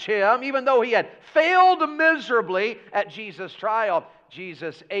encourage him, even though he had failed miserably at Jesus' trial.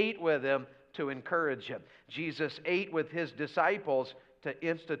 Jesus ate with him to encourage him. Jesus ate with His disciples to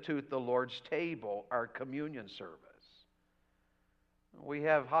institute the Lord's table, our communion service. We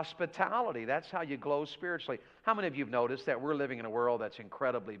have hospitality. That's how you glow spiritually. How many of you have noticed that we're living in a world that's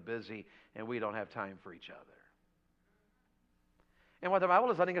incredibly busy and we don't have time for each other? And what the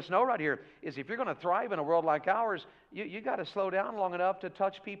Bible is letting us know right here is if you're going to thrive in a world like ours, you got to slow down long enough to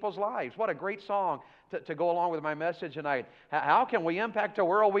touch people's lives. What a great song to go along with my message tonight. How can we impact a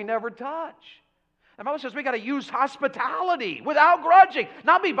world we never touch? The Bible says we got to use hospitality without grudging.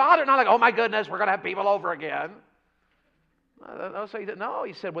 Not be bothered, not like, oh my goodness, we're going to have people over again. No,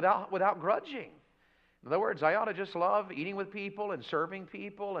 he said without grudging. In other words, I ought to just love eating with people and serving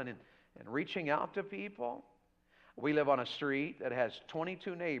people and reaching out to people. We live on a street that has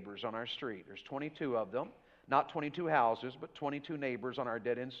 22 neighbors on our street. There's 22 of them. Not 22 houses, but 22 neighbors on our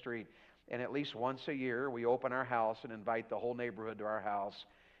dead-end street. And at least once a year, we open our house and invite the whole neighborhood to our house.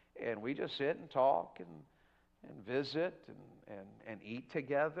 And we just sit and talk and visit and eat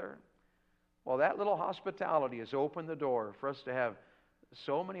together. Well, that little hospitality has opened the door for us to have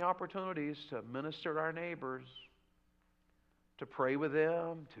so many opportunities to minister to our neighbors, to pray with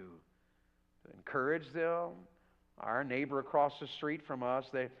them, to encourage them. Our neighbor across the street from us,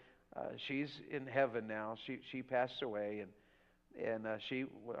 she's in heaven now. She passed away, and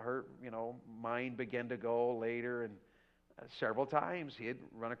her mind began to go later, and several times he had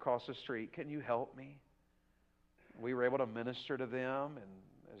run across the street. Can you help me? We were able to minister to them, and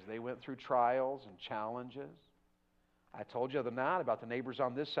as they went through trials and challenges. I told you the other night about the neighbors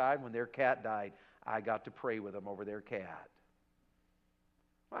on this side. When their cat died, I got to pray with them over their cat.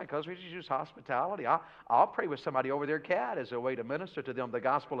 Why? Because we just use hospitality. I'll pray with somebody over their cat as a way to minister to them the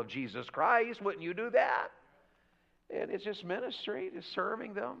gospel of Jesus Christ. Wouldn't you do that? And it's just ministry, just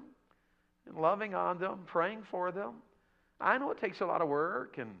serving them and loving on them, praying for them. I know it takes a lot of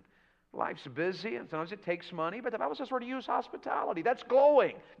work and life's busy and sometimes it takes money, but the Bible says we're to use hospitality. That's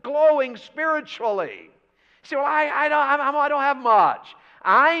glowing spiritually. You say, well, I don't have much.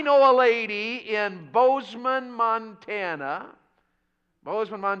 I know a lady in Bozeman, Montana.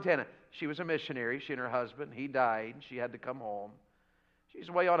 She was a missionary. She and her husband, he died. She had to come home. She's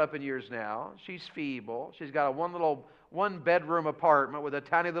way on up in years now. She's feeble. She's got a one-bedroom apartment with a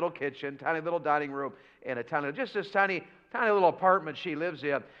tiny little kitchen, tiny little dining room, and just this tiny little apartment she lives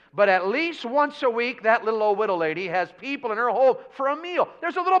in. But at least once a week, that little old widow lady has people in her home for a meal.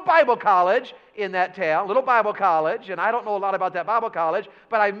 There's a little Bible college in that town, little Bible college, and I don't know a lot about that Bible college,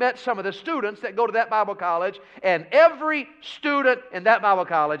 but I met some of the students that go to that Bible college, and every student in that Bible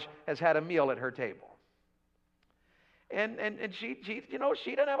college has had a meal at her table. And she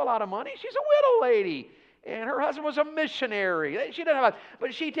doesn't have a lot of money. She's a widow lady. And her husband was a missionary. She didn't have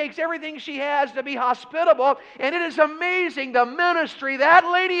but she takes everything she has to be hospitable. And it is amazing the ministry that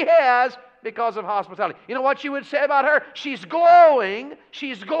lady has because of hospitality. You know what you would say about her? She's glowing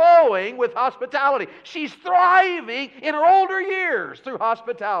with hospitality. She's thriving in her older years through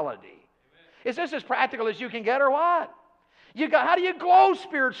hospitality. Amen. Is this as practical as you can get or what? How do you glow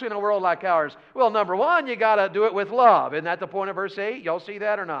spiritually in a world like ours? Well, number one, you got to do it with love. Isn't that the point of verse 8? Y'all see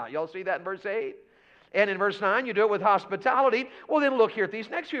that or not? Y'all see that in verse 8? And in verse 9, you do it with hospitality. Well, then look here at these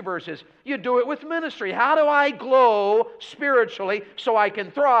next few verses. You do it with ministry. How do I glow spiritually so I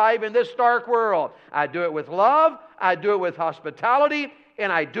can thrive in this dark world? I do it with love, I do it with hospitality, and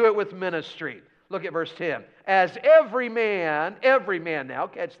I do it with ministry. Look at verse 10. As every man now,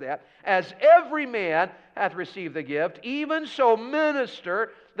 catch that, as every man hath received the gift, even so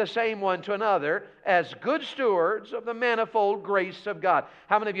minister the same one to another as good stewards of the manifold grace of God.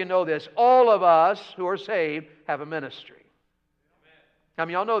 How many of you know this? All of us who are saved have a ministry. Amen. How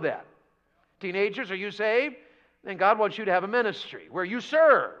many of y'all know that? Teenagers, are you saved? Then God wants you to have a ministry where you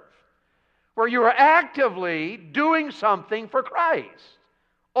serve, where you are actively doing something for Christ.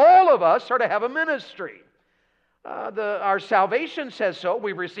 All of us are to have a ministry. Our salvation says so.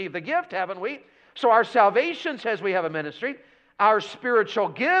 We've received the gift, haven't we? So our salvation says we have a ministry. Our spiritual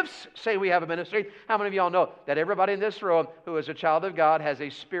gifts say we have a ministry. How many of y'all know that everybody in this room who is a child of God has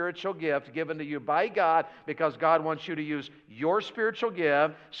a spiritual gift given to you by God because God wants you to use your spiritual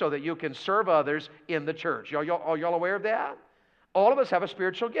gift so that you can serve others in the church? Are y'all aware of that? All of us have a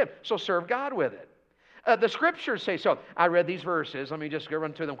spiritual gift, so serve God with it. The Scriptures say so. I read these verses. Let me just go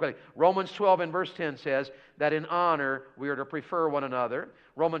run through them quickly. Romans 12 and verse 10 says that in honor we are to prefer one another.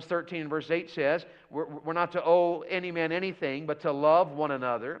 Romans 13 and verse 8 says we're not to owe any man anything, but to love one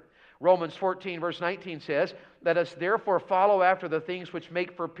another. Romans 14 verse 19 says, let us therefore follow after the things which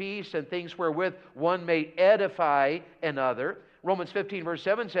make for peace and things wherewith one may edify another. Romans 15 verse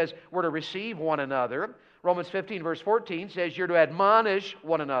 7 says we're to receive one another. Romans 15 verse 14 says you're to admonish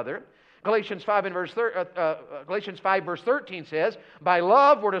one another. Galatians 5 verse 13 says, by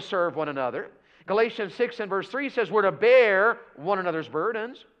love we're to serve one another. Galatians 6 and verse 3 says we're to bear one another's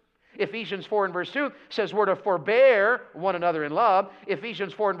burdens. Ephesians 4 and verse 2 says we're to forbear one another in love.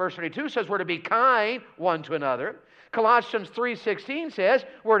 Ephesians 4 and verse 32 says we're to be kind one to another. Colossians 3:16 says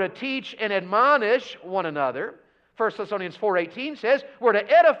we're to teach and admonish one another. 1 Thessalonians 4:18 says we're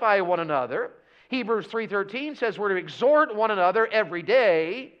to edify one another. Hebrews 3:13 says we're to exhort one another every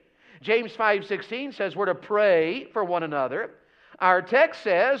day. James 5:16 says we're to pray for one another. Our text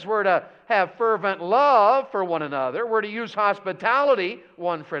says we're to have fervent love for one another. We're to use hospitality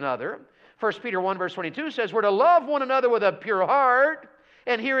one for another. 1 Peter 1 verse 22 says we're to love one another with a pure heart.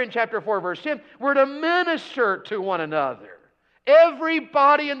 And here in chapter 4 verse 10, we're to minister to one another.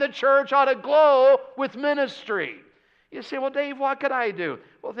 Everybody in the church ought to glow with ministry. You say, well, Dave, what could I do?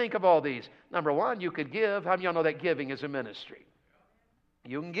 Well, think of all these. Number one, you could give. How many of y'all know that giving is a ministry?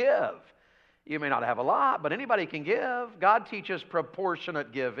 You can give. You may not have a lot, but anybody can give. God teaches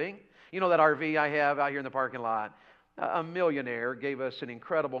proportionate giving. You know that RV I have out here in the parking lot? A millionaire gave us an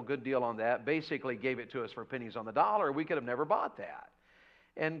incredible good deal on that. Basically gave it to us for pennies on the dollar. We could have never bought that.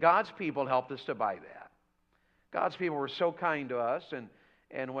 And God's people helped us to buy that. God's people were so kind to us.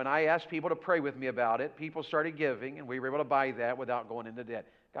 And when I asked people to pray with me about it, people started giving, and we were able to buy that without going into debt.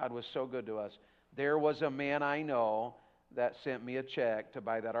 God was so good to us. There was a man I know that sent me a check to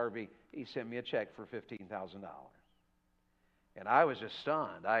buy that RV. He sent me a check for $15,000. And I was just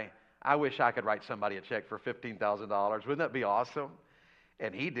stunned. I wish I could write somebody a check for $15,000. Wouldn't that be awesome?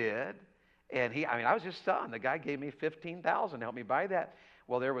 And he did. And I was just stunned. The guy gave me $15,000 to help me buy that.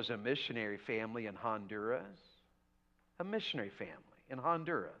 Well, there was a missionary family in Honduras. A missionary family in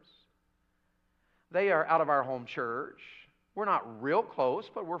Honduras. They are out of our home church. We're not real close,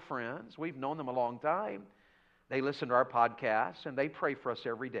 but we're friends. We've known them a long time. They listen to our podcasts, and they pray for us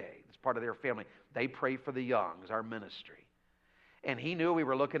every day. It's part of their family. They pray for the youngs, our ministry. And he knew we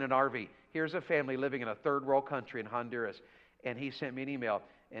were looking at an RV. Here's a family living in a third world country in Honduras. And he sent me an email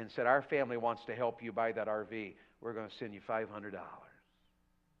and said, our family wants to help you buy that RV. We're going to send you $500.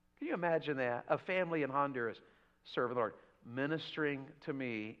 Can you imagine that? A family in Honduras serving the Lord, ministering to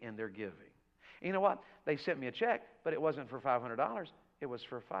me in their giving. And you know what? They sent me a check, but it wasn't for $500. It was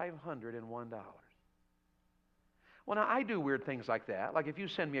for $501. Well, now, I do weird things like that. Like if you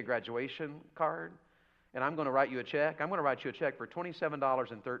send me a graduation card and I'm going to write you a check, I'm going to write you a check for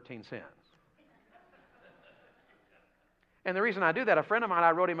 $27.13. And the reason I do that, a friend of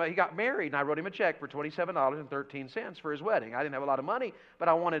mine, he got married, and I wrote him a check for $27.13 for his wedding. I didn't have a lot of money, but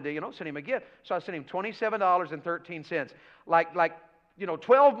I wanted to, send him a gift. So I sent him $27.13. Like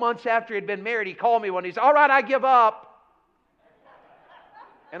 12 months after he'd been married, he called me one. He said, all right, I give up.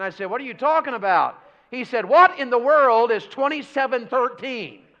 And I said, what are you talking about? He said, what in the world is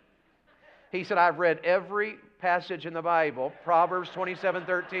 27:13? He said, I've read every passage in the Bible, Proverbs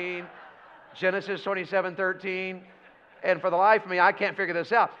 27:13, Genesis 27:13, and for the life of me, I can't figure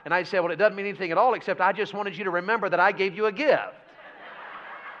this out. And I said, well, it doesn't mean anything at all, except I just wanted you to remember that I gave you a gift.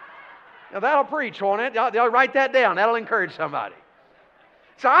 Now, that'll preach, won't it? Y'all write that down. That'll encourage somebody.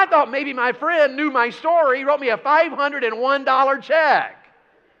 So I thought maybe my friend knew my story. He wrote me a $501 check.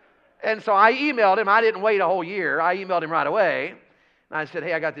 And so I emailed him. I didn't wait a whole year. I emailed him right away. And I said,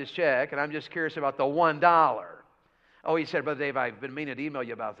 hey, I got this check, and I'm just curious about the $1. Oh, he said, Brother Dave, I've been meaning to email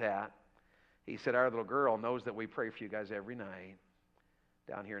you about that. He said, our little girl knows that we pray for you guys every night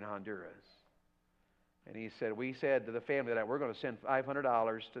down here in Honduras. And he said, we said to the family that we're going to send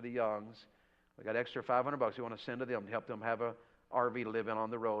 $500 to the youngs. We got extra $500 we want to send to them to help them have a RV to live in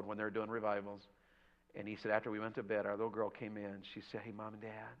on the road when they're doing revivals. And he said, after we went to bed, our little girl came in. She said, hey, Mom and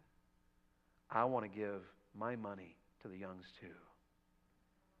Dad, I want to give my money to the youngs too.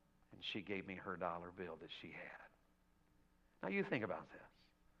 And she gave me her dollar bill that she had. Now you think about this.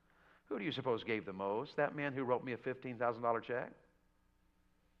 Who do you suppose gave the most? That man who wrote me a $15,000 check?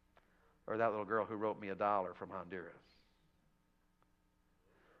 Or that little girl who wrote me $1 from Honduras?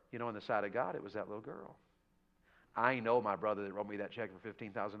 You know, on the side of God, it was that little girl. I know my brother that wrote me that check for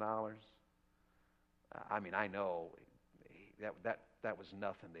 $15,000. I mean, I know that was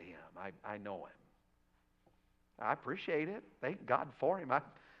nothing to him. I know him. I appreciate it. Thank God for him.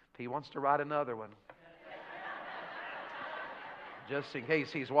 He wants to write another one. Just in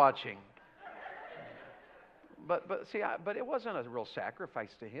case he's watching. But it wasn't a real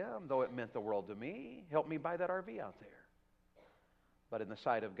sacrifice to him, though it meant the world to me. Helped me buy that RV out there. But in the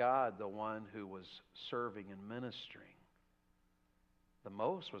sight of God, the one who was serving and ministering the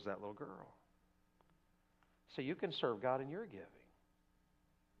most was that little girl. So you can serve God in your giving.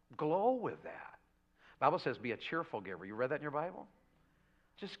 Glow with that. The Bible says be a cheerful giver. You read that in your Bible?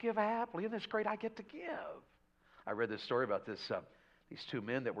 Just give happily. Isn't this great? I get to give. I read this story about these two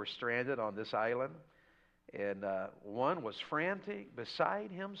men that were stranded on this island. And one was frantic,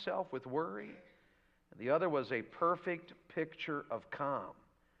 beside himself with worry. And the other was a perfect picture of calm.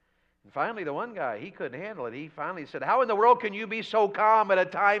 And finally, the one guy, he couldn't handle it. He finally said, how in the world can you be so calm at a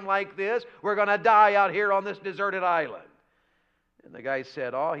time like this? We're going to die out here on this deserted island. And the guy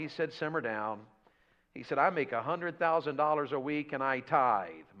said, he said, simmer down. He said, I make $100,000 a week and I tithe.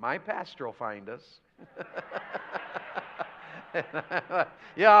 My pastor will find us.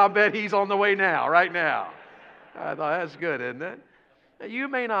 Yeah, I bet he's on the way now, right now. I thought, that's good, isn't it? You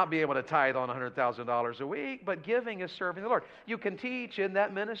may not be able to tithe on $100,000 a week, but giving is serving the Lord. You can teach in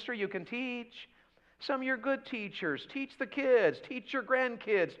that ministry. You can teach. Some of your good teachers, teach the kids, teach your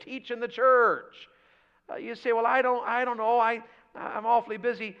grandkids, teach in the church. You say, well, I don't know. I'm awfully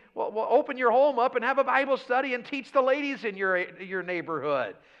busy. Well, open your home up and have a Bible study and teach the ladies in your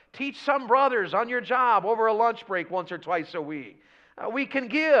neighborhood. Teach some brothers on your job over a lunch break once or twice a week. We can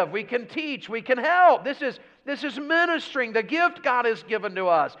give, we can teach, we can help. This is ministering, the gift God has given to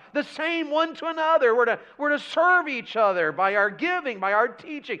us. The same one to another. We're to serve each other by our giving, by our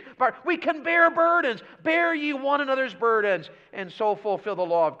teaching. We can bear burdens. Bear ye one another's burdens, and so fulfill the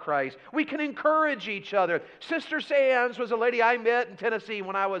law of Christ. We can encourage each other. Sister Sands was a lady I met in Tennessee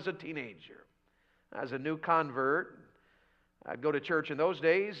when I was a teenager. As a new convert, I'd go to church in those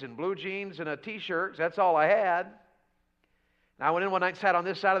days in blue jeans and a t-shirt. That's all I had. I went in one night, sat on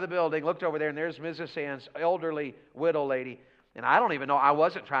this side of the building, looked over there, and there's Mrs. Sands, elderly widow lady. And I don't even know, I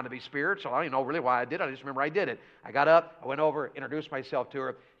wasn't trying to be spiritual. I don't even know really why I did it. I just remember I did it. I got up, I went over, introduced myself to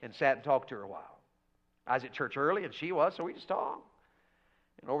her, and sat and talked to her a while. I was at church early, and she was, so we just talked.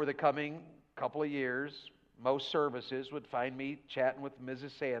 And over the coming couple of years, most services would find me chatting with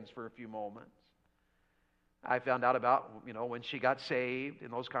Mrs. Sands for a few moments. I found out about, when she got saved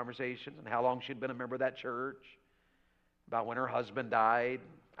in those conversations and how long she'd been a member of that church. About when her husband died.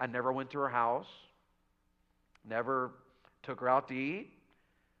 I never went to her house. Never took her out to eat.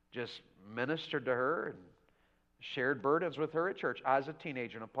 Just ministered to her and shared burdens with her at church. I was a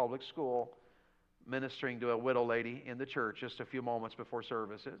teenager in a public school ministering to a widow lady in the church just a few moments before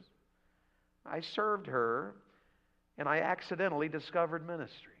services. I served her and I accidentally discovered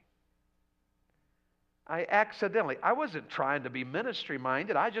ministry. I wasn't trying to be ministry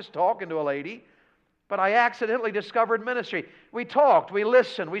minded. I was just talking to a lady. But I accidentally discovered ministry. We talked, we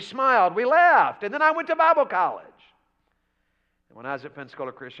listened, we smiled, we laughed. And then I went to Bible college. And when I was at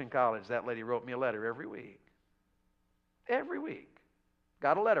Pensacola Christian College, that lady wrote me a letter every week. Every week.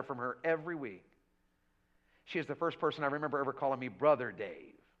 Got a letter from her every week. She is the first person I remember ever calling me Brother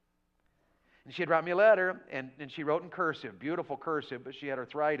Dave. And she'd write me a letter, and she wrote in cursive, beautiful cursive, but she had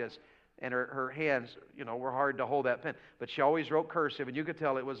arthritis. And her hands, were hard to hold that pen. But she always wrote cursive, and you could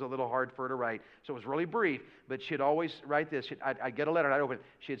tell it was a little hard for her to write. So it was really brief, but she'd always write this. I'd get a letter, and I'd open it.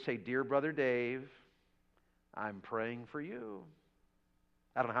 She'd say, Dear Brother Dave, I'm praying for you.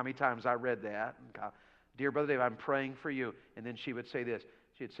 I don't know how many times I read that. Dear Brother Dave, I'm praying for you. And then she would say this.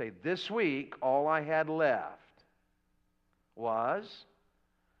 She'd say, this week, all I had left was,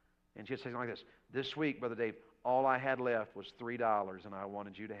 and she'd say something like this, this week, Brother Dave, all I had left was $3, and I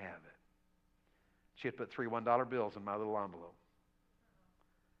wanted you to have it. She'd put 3 $1 bills in my little envelope.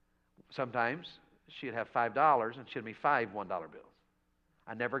 Sometimes she'd have $5 and she'd give me 5 $1 bills.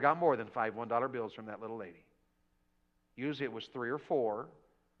 I never got more than 5 $1 bills from that little lady. Usually it was 3 or 4,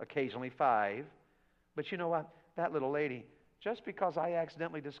 occasionally 5. But you know what? That little lady, just because I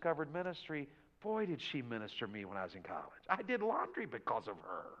accidentally discovered ministry, boy, did she minister me when I was in college. I did laundry because of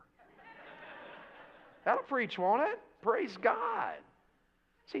her. That'll preach, won't it? Praise God.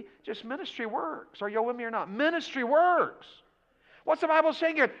 See, just ministry works. Are you with me or not? Ministry works. What's the Bible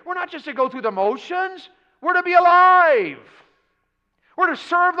saying here? We're not just to go through the motions. We're to be alive. We're to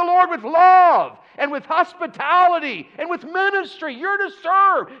serve the Lord with love and with hospitality and with ministry. You're to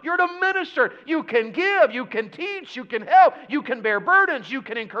serve. You're to minister. You can give. You can teach. You can help. You can bear burdens. You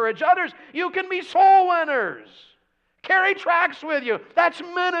can encourage others. You can be soul winners. Carry tracts with you. That's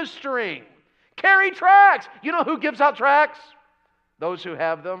ministering. Carry tracts. You know who gives out tracts? Those who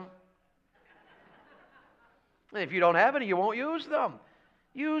have them. If you don't have any, you won't use them.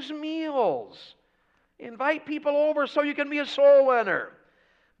 Use meals. Invite people over so you can be a soul winner.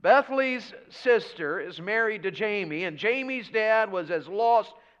 Bethley's sister is married to Jamie, and Jamie's dad was as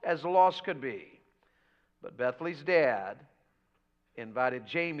lost could be. But Bethley's dad invited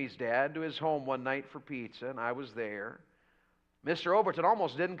Jamie's dad to his home one night for pizza, and I was there. Mr. Overton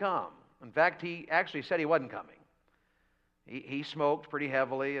almost didn't come. In fact, he actually said he wasn't coming. He smoked pretty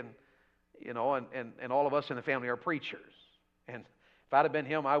heavily, and all of us in the family are preachers. And if I'd have been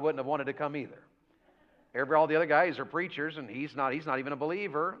him, I wouldn't have wanted to come either. All the other guys are preachers, and he's not even a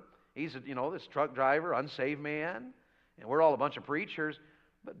believer. He's this truck driver, unsaved man, and we're all a bunch of preachers.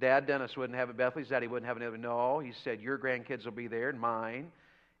 But Dad Dennis wouldn't have it. Bethley's daddy wouldn't have it. No, he said, your grandkids will be there and mine.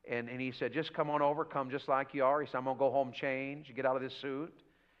 And he said, just come on over, come just like you are. He said, I'm going to go home, change, get out of this suit.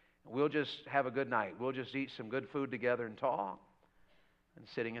 We'll just have a good night. We'll just eat some good food together and talk. And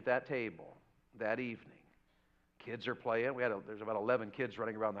sitting at that table that evening, kids are playing. There's about 11 kids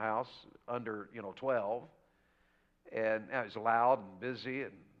running around the house, under 12. And it was loud and busy,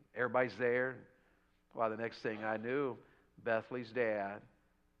 and everybody's there. Well, the next thing I knew, Bethley's dad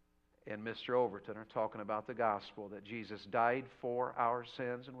and Mr. Overton are talking about the gospel, that Jesus died for our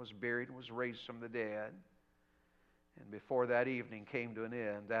sins and was buried and was raised from the dead. And before that evening came to an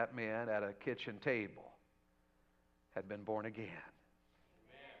end, that man at a kitchen table had been born again.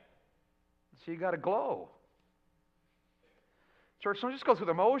 Amen. So you got to glow. Church, don't just go through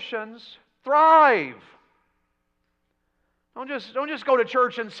the motions. Thrive. Don't just go to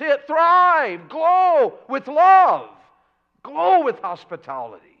church and sit. Thrive. Glow with love. Glow with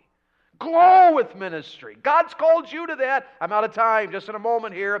hospitality. Glow with ministry. God's called you to that. I'm out of time just in a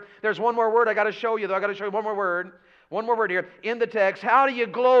moment here. There's one more word I got to show you, though. I got to show you one more word. One more word here in the text. How do you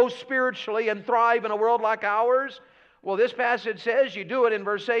glow spiritually and thrive in a world like ours? Well, this passage says you do it in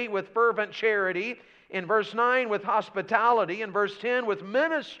verse 8 with fervent charity, in verse 9 with hospitality, in verse 10 with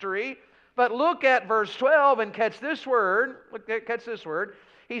ministry. But look at verse 12 and catch this word. Catch this word.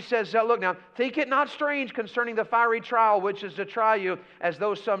 He says, look now, think it not strange concerning the fiery trial which is to try you, as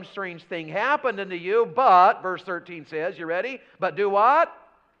though some strange thing happened unto you. But, verse 13 says, you ready? But do what?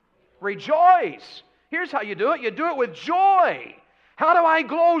 Rejoice. Here's how you do it. You do it with joy. How do I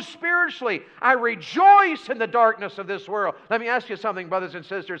glow spiritually? I rejoice in the darkness of this world. Let me ask you something, brothers and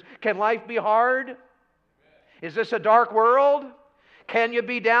sisters. Can life be hard? Is this a dark world? Can you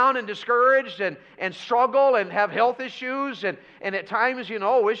be down and discouraged and struggle and have health issues and at times,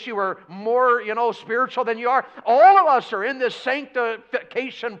 wish you were more, spiritual than you are? All of us are in this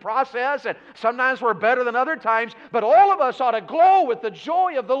sanctification process, and sometimes we're better than other times, but all of us ought to glow with the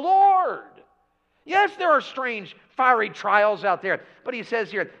joy of the Lord. Yes, there are strange, fiery trials out there. But he says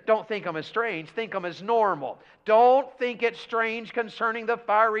here, don't think them as strange, think them as normal. Don't think it strange concerning the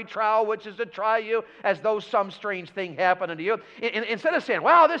fiery trial which is to try you, as though some strange thing happened unto you. Instead of saying,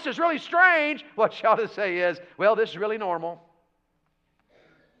 wow, this is really strange, what you ought to say is, well, this is really normal.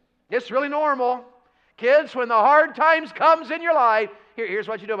 It's really normal. Kids, when the hard times comes in your life, here's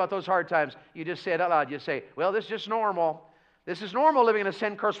what you do about those hard times. You just say it out loud. You say, well, this is just normal. This is normal living in a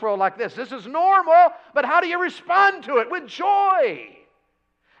sin-cursed world like this. This is normal, but how do you respond to it? With joy.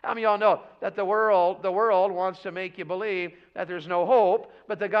 How many of y'all know that the world wants to make you believe that there's no hope,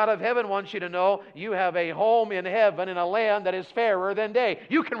 but the God of heaven wants you to know you have a home in heaven in a land that is fairer than day.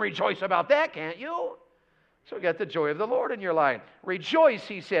 You can rejoice about that, can't you? So get the joy of the Lord in your life. Rejoice,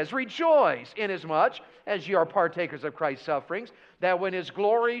 he says, rejoice, inasmuch as ye are partakers of Christ's sufferings, that when his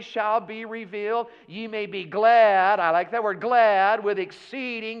glory shall be revealed, ye may be glad, I like that word, glad, with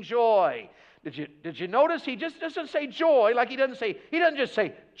exceeding joy. Did you notice he just doesn't say joy, like he doesn't just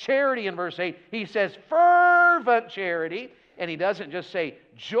say charity in verse 8. He says fervent charity, and he doesn't just say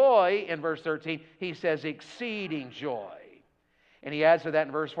joy in verse 13. He says exceeding joy. And he adds to that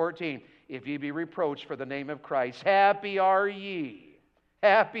in verse 14, if ye be reproached for the name of Christ, happy are ye.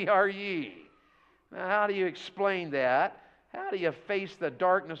 Happy are ye. Now, how do you explain that? How do you face the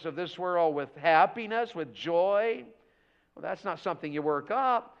darkness of this world with happiness, with joy? Well, that's not something you work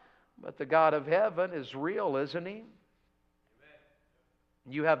up, but the God of heaven is real, isn't he? Amen.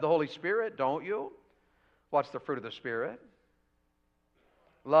 You have the Holy Spirit, don't you? What's the fruit of the Spirit?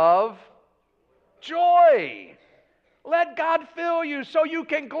 Love, joy. Let God fill you so you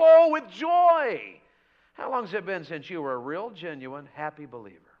can glow with joy. How long has it been since you were a real, genuine, happy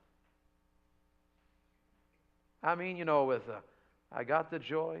believer? I mean, with I got the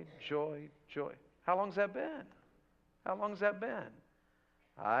joy, joy, joy. How long's that been? How long's that been?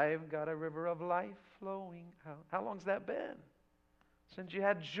 I've got a river of life flowing out. How long's that been since you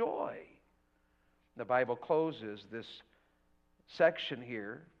had joy? The Bible closes this section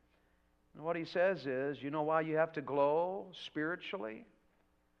here. And what he says is, you know why you have to glow spiritually?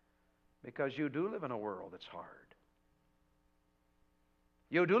 Because you do live in a world that's hard.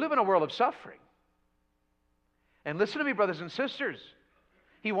 You do live in a world of suffering. And listen to me, brothers and sisters.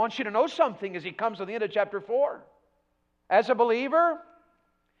 He wants you to know something as he comes to the end of chapter 4. As a believer,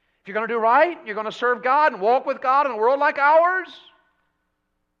 if you're going to do right, you're going to serve God and walk with God in a world like ours,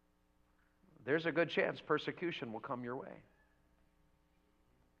 there's a good chance persecution will come your way.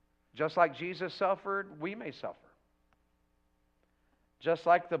 Just like Jesus suffered, we may suffer. Just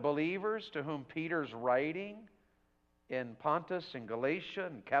like the believers to whom Peter's writing in Pontus and Galatia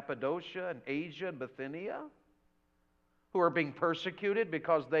and Cappadocia and Asia and Bithynia, who are being persecuted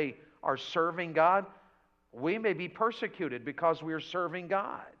because they are serving God, we may be persecuted because we are serving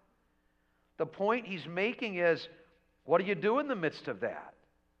God. The point he's making is, what do you do in the midst of that?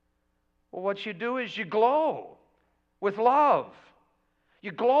 Well, what you do is you glow with love.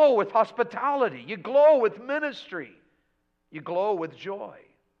 You glow with hospitality. You glow with ministry. You glow with joy.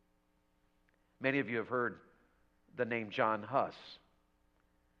 Many of you have heard the name John Huss.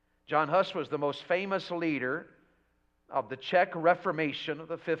 John Huss was the most famous leader of the Czech Reformation of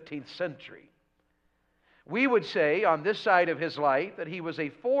the 15th century. We would say on this side of his life that he was a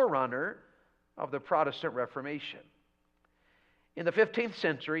forerunner of the Protestant Reformation. In the 15th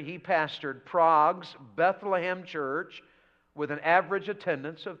century, he pastored Prague's Bethlehem Church with an average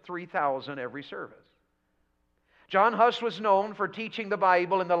attendance of 3,000 every service. John Huss was known for teaching the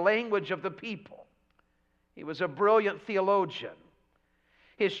Bible in the language of the people. He was a brilliant theologian.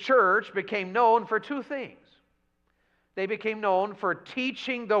 His church became known for two things. They became known for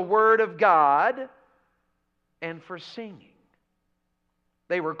teaching the Word of God and for singing.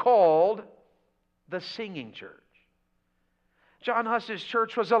 They were called the Singing Church. John Huss's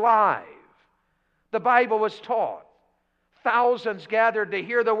church was alive. The Bible was taught. Thousands gathered to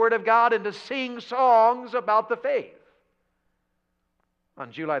hear the Word of God and to sing songs about the faith.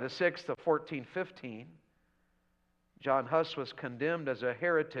 On July the 6th of 1415, John Huss was condemned as a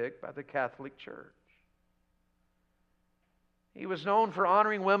heretic by the Catholic Church. He was known for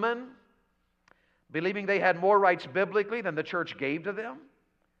honoring women, believing they had more rights biblically than the church gave to them.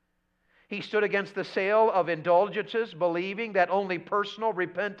 He stood against the sale of indulgences, believing that only personal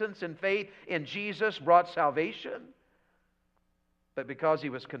repentance and faith in Jesus brought salvation. But because he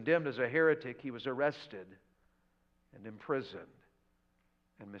was condemned as a heretic, he was arrested and imprisoned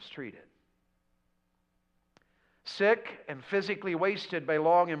and mistreated. Sick and physically wasted by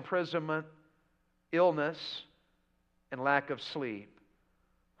long imprisonment, illness, and lack of sleep,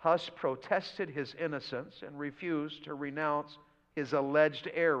 Huss protested his innocence and refused to renounce his alleged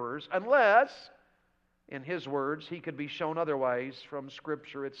errors unless, in his words, he could be shown otherwise from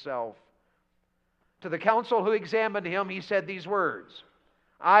Scripture itself. To the council who examined him, he said these words,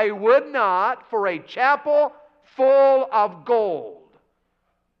 "I would not for a chapel full of gold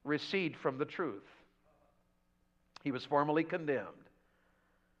recede from the truth." He was formally condemned.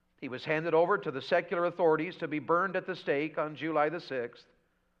 He was handed over to the secular authorities to be burned at the stake on July the 6th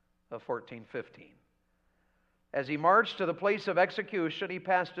of 1415. As he marched to the place of execution, he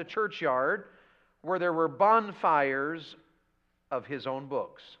passed a churchyard where there were bonfires of his own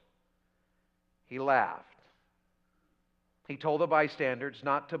books. He laughed. He told the bystanders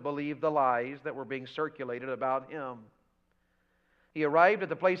not to believe the lies that were being circulated about him. He arrived at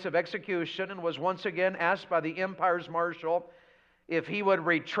the place of execution and was once again asked by the empire's marshal if he would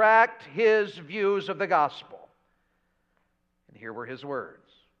retract his views of the gospel. And here were his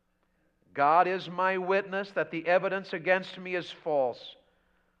words. "God is my witness that the evidence against me is false.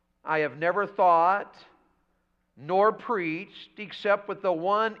 I have never thought nor preached except with the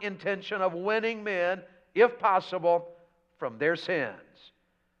one intention of winning men, if possible, from their sins.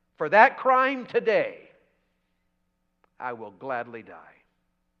 For that crime today, I will gladly die."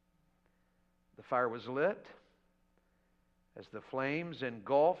 The fire was lit. As the flames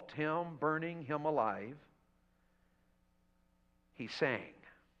engulfed him, burning him alive, he sang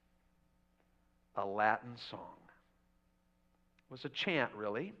a Latin song. It was a chant,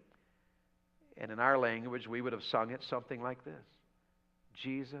 really. And in our language, we would have sung it something like this.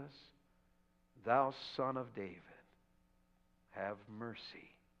 "Jesus, thou Son of David, have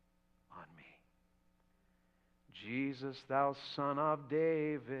mercy on me. Jesus, thou Son of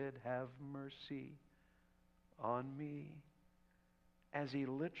David, have mercy on me, as he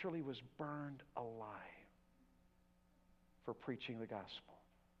literally was burned alive for preaching the gospel.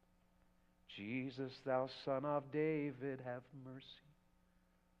 Jesus, thou Son of David, have mercy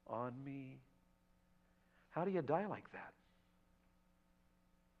on me. How do you die like that?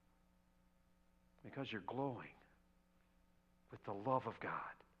 Because you're glowing with the love of God,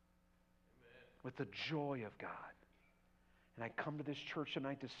 with the joy of God. And I come to this church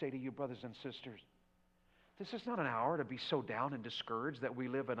tonight to say to you, brothers and sisters, this is not an hour to be so down and discouraged that we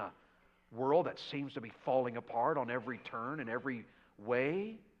live in a world that seems to be falling apart on every turn and every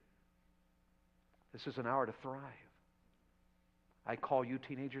way. This is an hour to thrive. I call you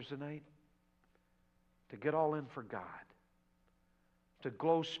teenagers tonight to get all in for God, to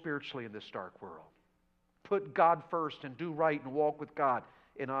glow spiritually in this dark world. Put God first and do right and walk with God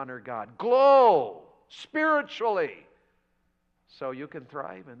and honor God. Glow spiritually so you can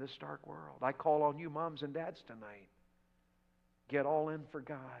thrive in this dark world. I call on you moms and dads tonight. Get all in for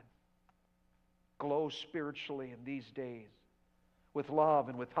God. Glow spiritually in these days with love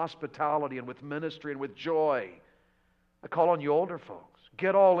and with hospitality and with ministry and with joy. I call on you older folks.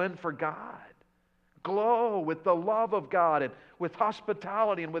 Get all in for God. Glow with the love of God and with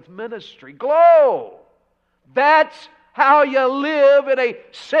hospitality and with ministry. Glow. That's how you live in a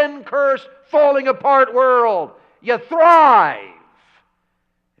sin-cursed, falling apart world. You thrive.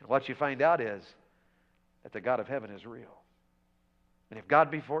 And what you find out is that the God of heaven is real. And if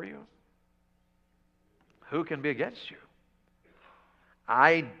God be for you, who can be against you?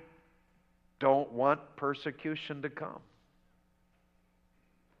 I don't want persecution to come.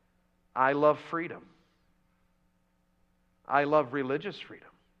 I love freedom. I love religious freedom.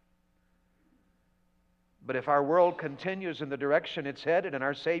 But if our world continues in the direction it's headed and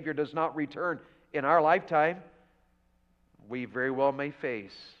our Savior does not return in our lifetime, we very well may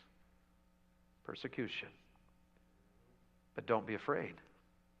face persecution. But don't be afraid.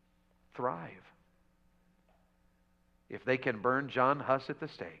 Thrive. If they can burn John Huss at the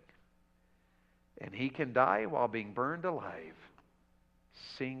stake, and he can die while being burned alive,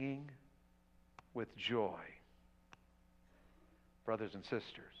 singing with joy, brothers and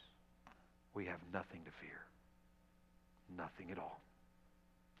sisters, we have nothing to fear. Nothing at all.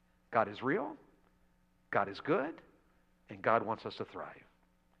 God is real, God is good, and God wants us to thrive.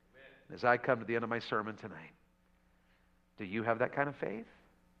 Amen. As I come to the end of my sermon tonight, do you have that kind of faith?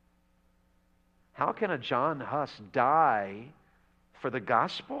 How can a John Huss die for the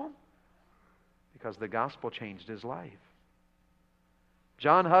gospel? Because the gospel changed his life.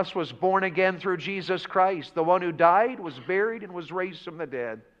 John Huss was born again through Jesus Christ, the one who died, was buried, and was raised from the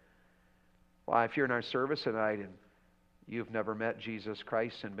dead. Why, if you're in our service tonight and you've never met Jesus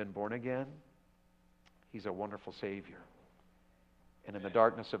Christ and been born again, He's a wonderful Savior. And in the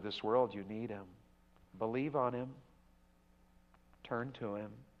darkness of this world, you need Him. Believe on Him. Turn to Him.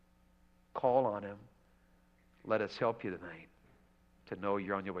 Call on Him. Let us help you tonight to know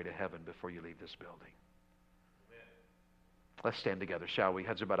you're on your way to heaven before you leave this building. Let's stand together, shall we?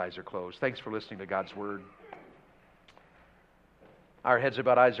 Heads are bowed, eyes are closed. Thanks for listening to God's Word. Our heads are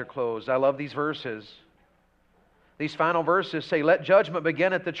bowed, eyes are closed. I love these verses. These final verses say, let judgment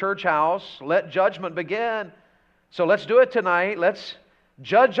begin at the church house. Let judgment begin. So let's do it tonight. Let's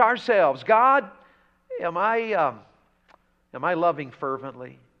judge ourselves. God, am I loving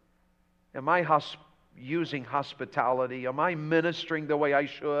fervently? Am I using hospitality? Am I ministering the way I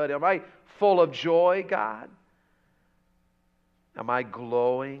should? Am I full of joy, God? Am I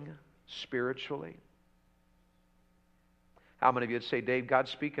glowing spiritually? How many of you would say, Dave,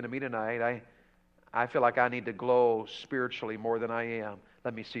 God's speaking to me tonight. I feel like I need to glow spiritually more than I am.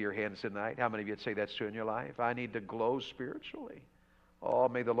 Let me see your hands tonight. How many of you would say that's true in your life? I need to glow spiritually. Oh,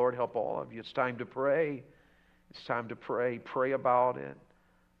 may the Lord help all of you. It's time to pray. It's time to pray. Pray about it.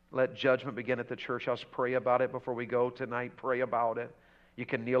 Let judgment begin at the church house. Pray about it before we go tonight. Pray about it. You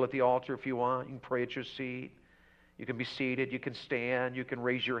can kneel at the altar if you want. You can pray at your seat. You can be seated. You can stand. You can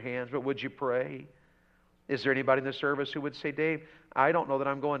raise your hands. But would you pray? Is there anybody in the service who would say, Dave, I don't know that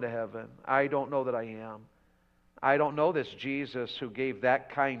I'm going to heaven. I don't know that I am. I don't know this Jesus who gave that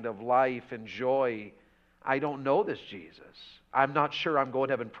kind of life and joy. I don't know this Jesus. I'm not sure I'm going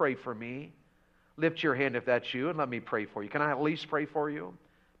to heaven. Pray for me. Lift your hand if that's you and let me pray for you. Can I at least pray for you?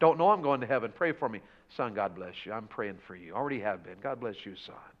 Don't know I'm going to heaven. Pray for me. Son, God bless you. I'm praying for you. Already have been. God bless you,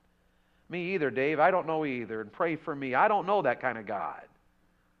 son. Me either, Dave. I don't know either. And pray for me. I don't know that kind of God.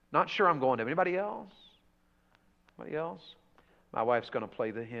 Not sure I'm going to heaven. Anybody else? Anybody else? My wife's going to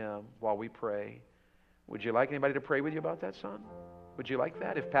play the hymn while we pray. Would you like anybody to pray with you about that, son? Would you like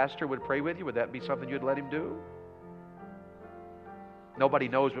that? If Pastor would pray with you, would that be something you'd let him do? Nobody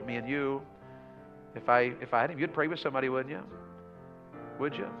knows but me and you. If I had him, you'd pray with somebody, wouldn't you?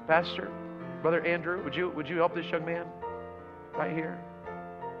 Would you? Pastor, Brother Andrew, would you help this young man? Right here.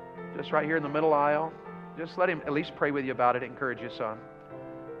 Just right here in the middle aisle. Just let him at least pray with you about it. Encourage you, son.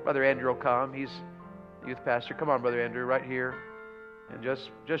 Brother Andrew will come. He's youth pastor. Come on, Brother Andrew, right here. And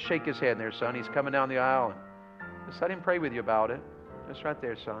just shake his hand there, son. He's coming down the aisle. And just let him pray with you about it. Just right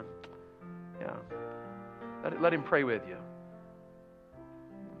there, son. Yeah. Let him pray with you.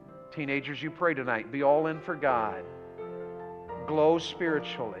 Teenagers, you pray tonight. Be all in for God. Glow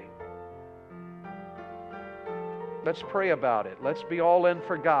spiritually. Let's pray about it. Let's be all in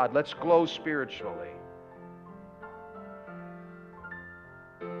for God. Let's glow spiritually.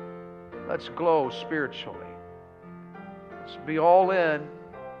 Let's glow spiritually. Let's be all in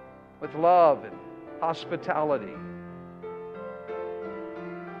with love and hospitality.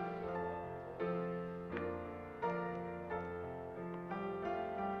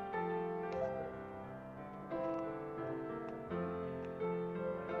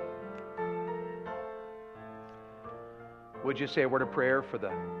 Would you say a word of prayer for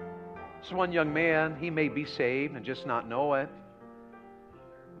this one young man? He may be saved and just not know it,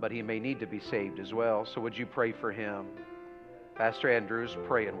 but he may need to be saved as well. So would you pray for him? Pastor Andrew's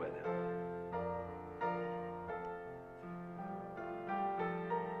praying with him.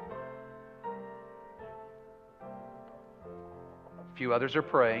 A few others are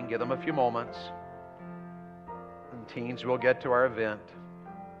praying. Give them a few moments. And teens, we'll get to our event.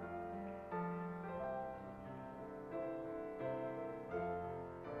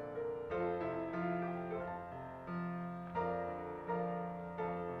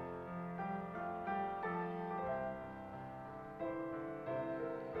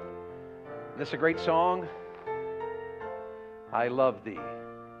 This is a great song. I love thee.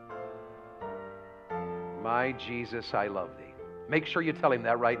 My Jesus, I love thee. Make sure you tell him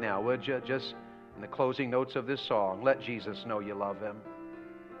that right now, would you? Just in the closing notes of this song, let Jesus know you love him.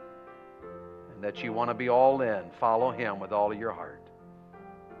 And that you want to be all in. Follow him with all of your heart.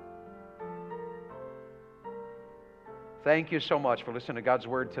 Thank you so much for listening to God's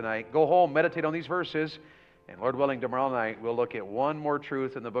Word tonight. Go home, meditate on these verses. And Lord willing, tomorrow night we'll look at one more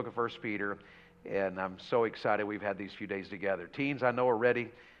truth in the book of 1 Peter. And I'm so excited we've had these few days together. Teens, I know are ready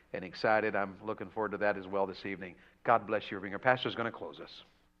and excited. I'm looking forward to that as well this evening. God bless you. Our pastor's going to close us.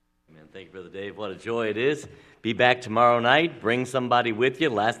 Amen. Thank you, Brother Dave. What a joy it is. Be back tomorrow night. Bring somebody with you.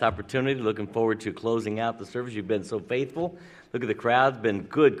 Last opportunity. Looking forward to closing out the service. You've been so faithful. Look at the crowds. Been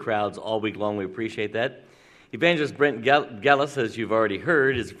good crowds all week long. We appreciate that. Evangelist Brent Gellis, as you've already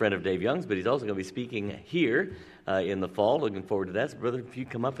heard, is a friend of Dave Young's, but he's also going to be speaking here in the fall. Looking forward to that. So, brother, if you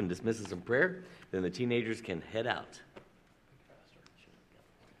come up and dismiss us in prayer, then the teenagers can head out.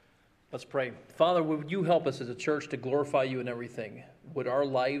 Let's pray. Father, would you help us as a church to glorify you in everything? Would our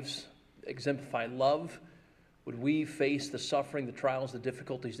lives exemplify love? Would we face the suffering, the trials, the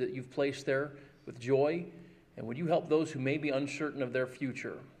difficulties that you've placed there with joy? And would you help those who may be uncertain of their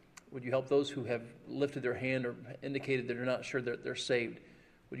future? Would you help those who have lifted their hand or indicated that they're not sure that they're saved?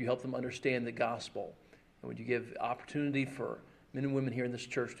 Would you help them understand the gospel? And would you give opportunity for men and women here in this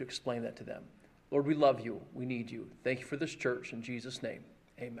church to explain that to them? Lord, we love you. We need you. Thank you for this church. In Jesus' name,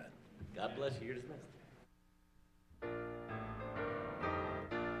 amen. God bless you. You're dismissed.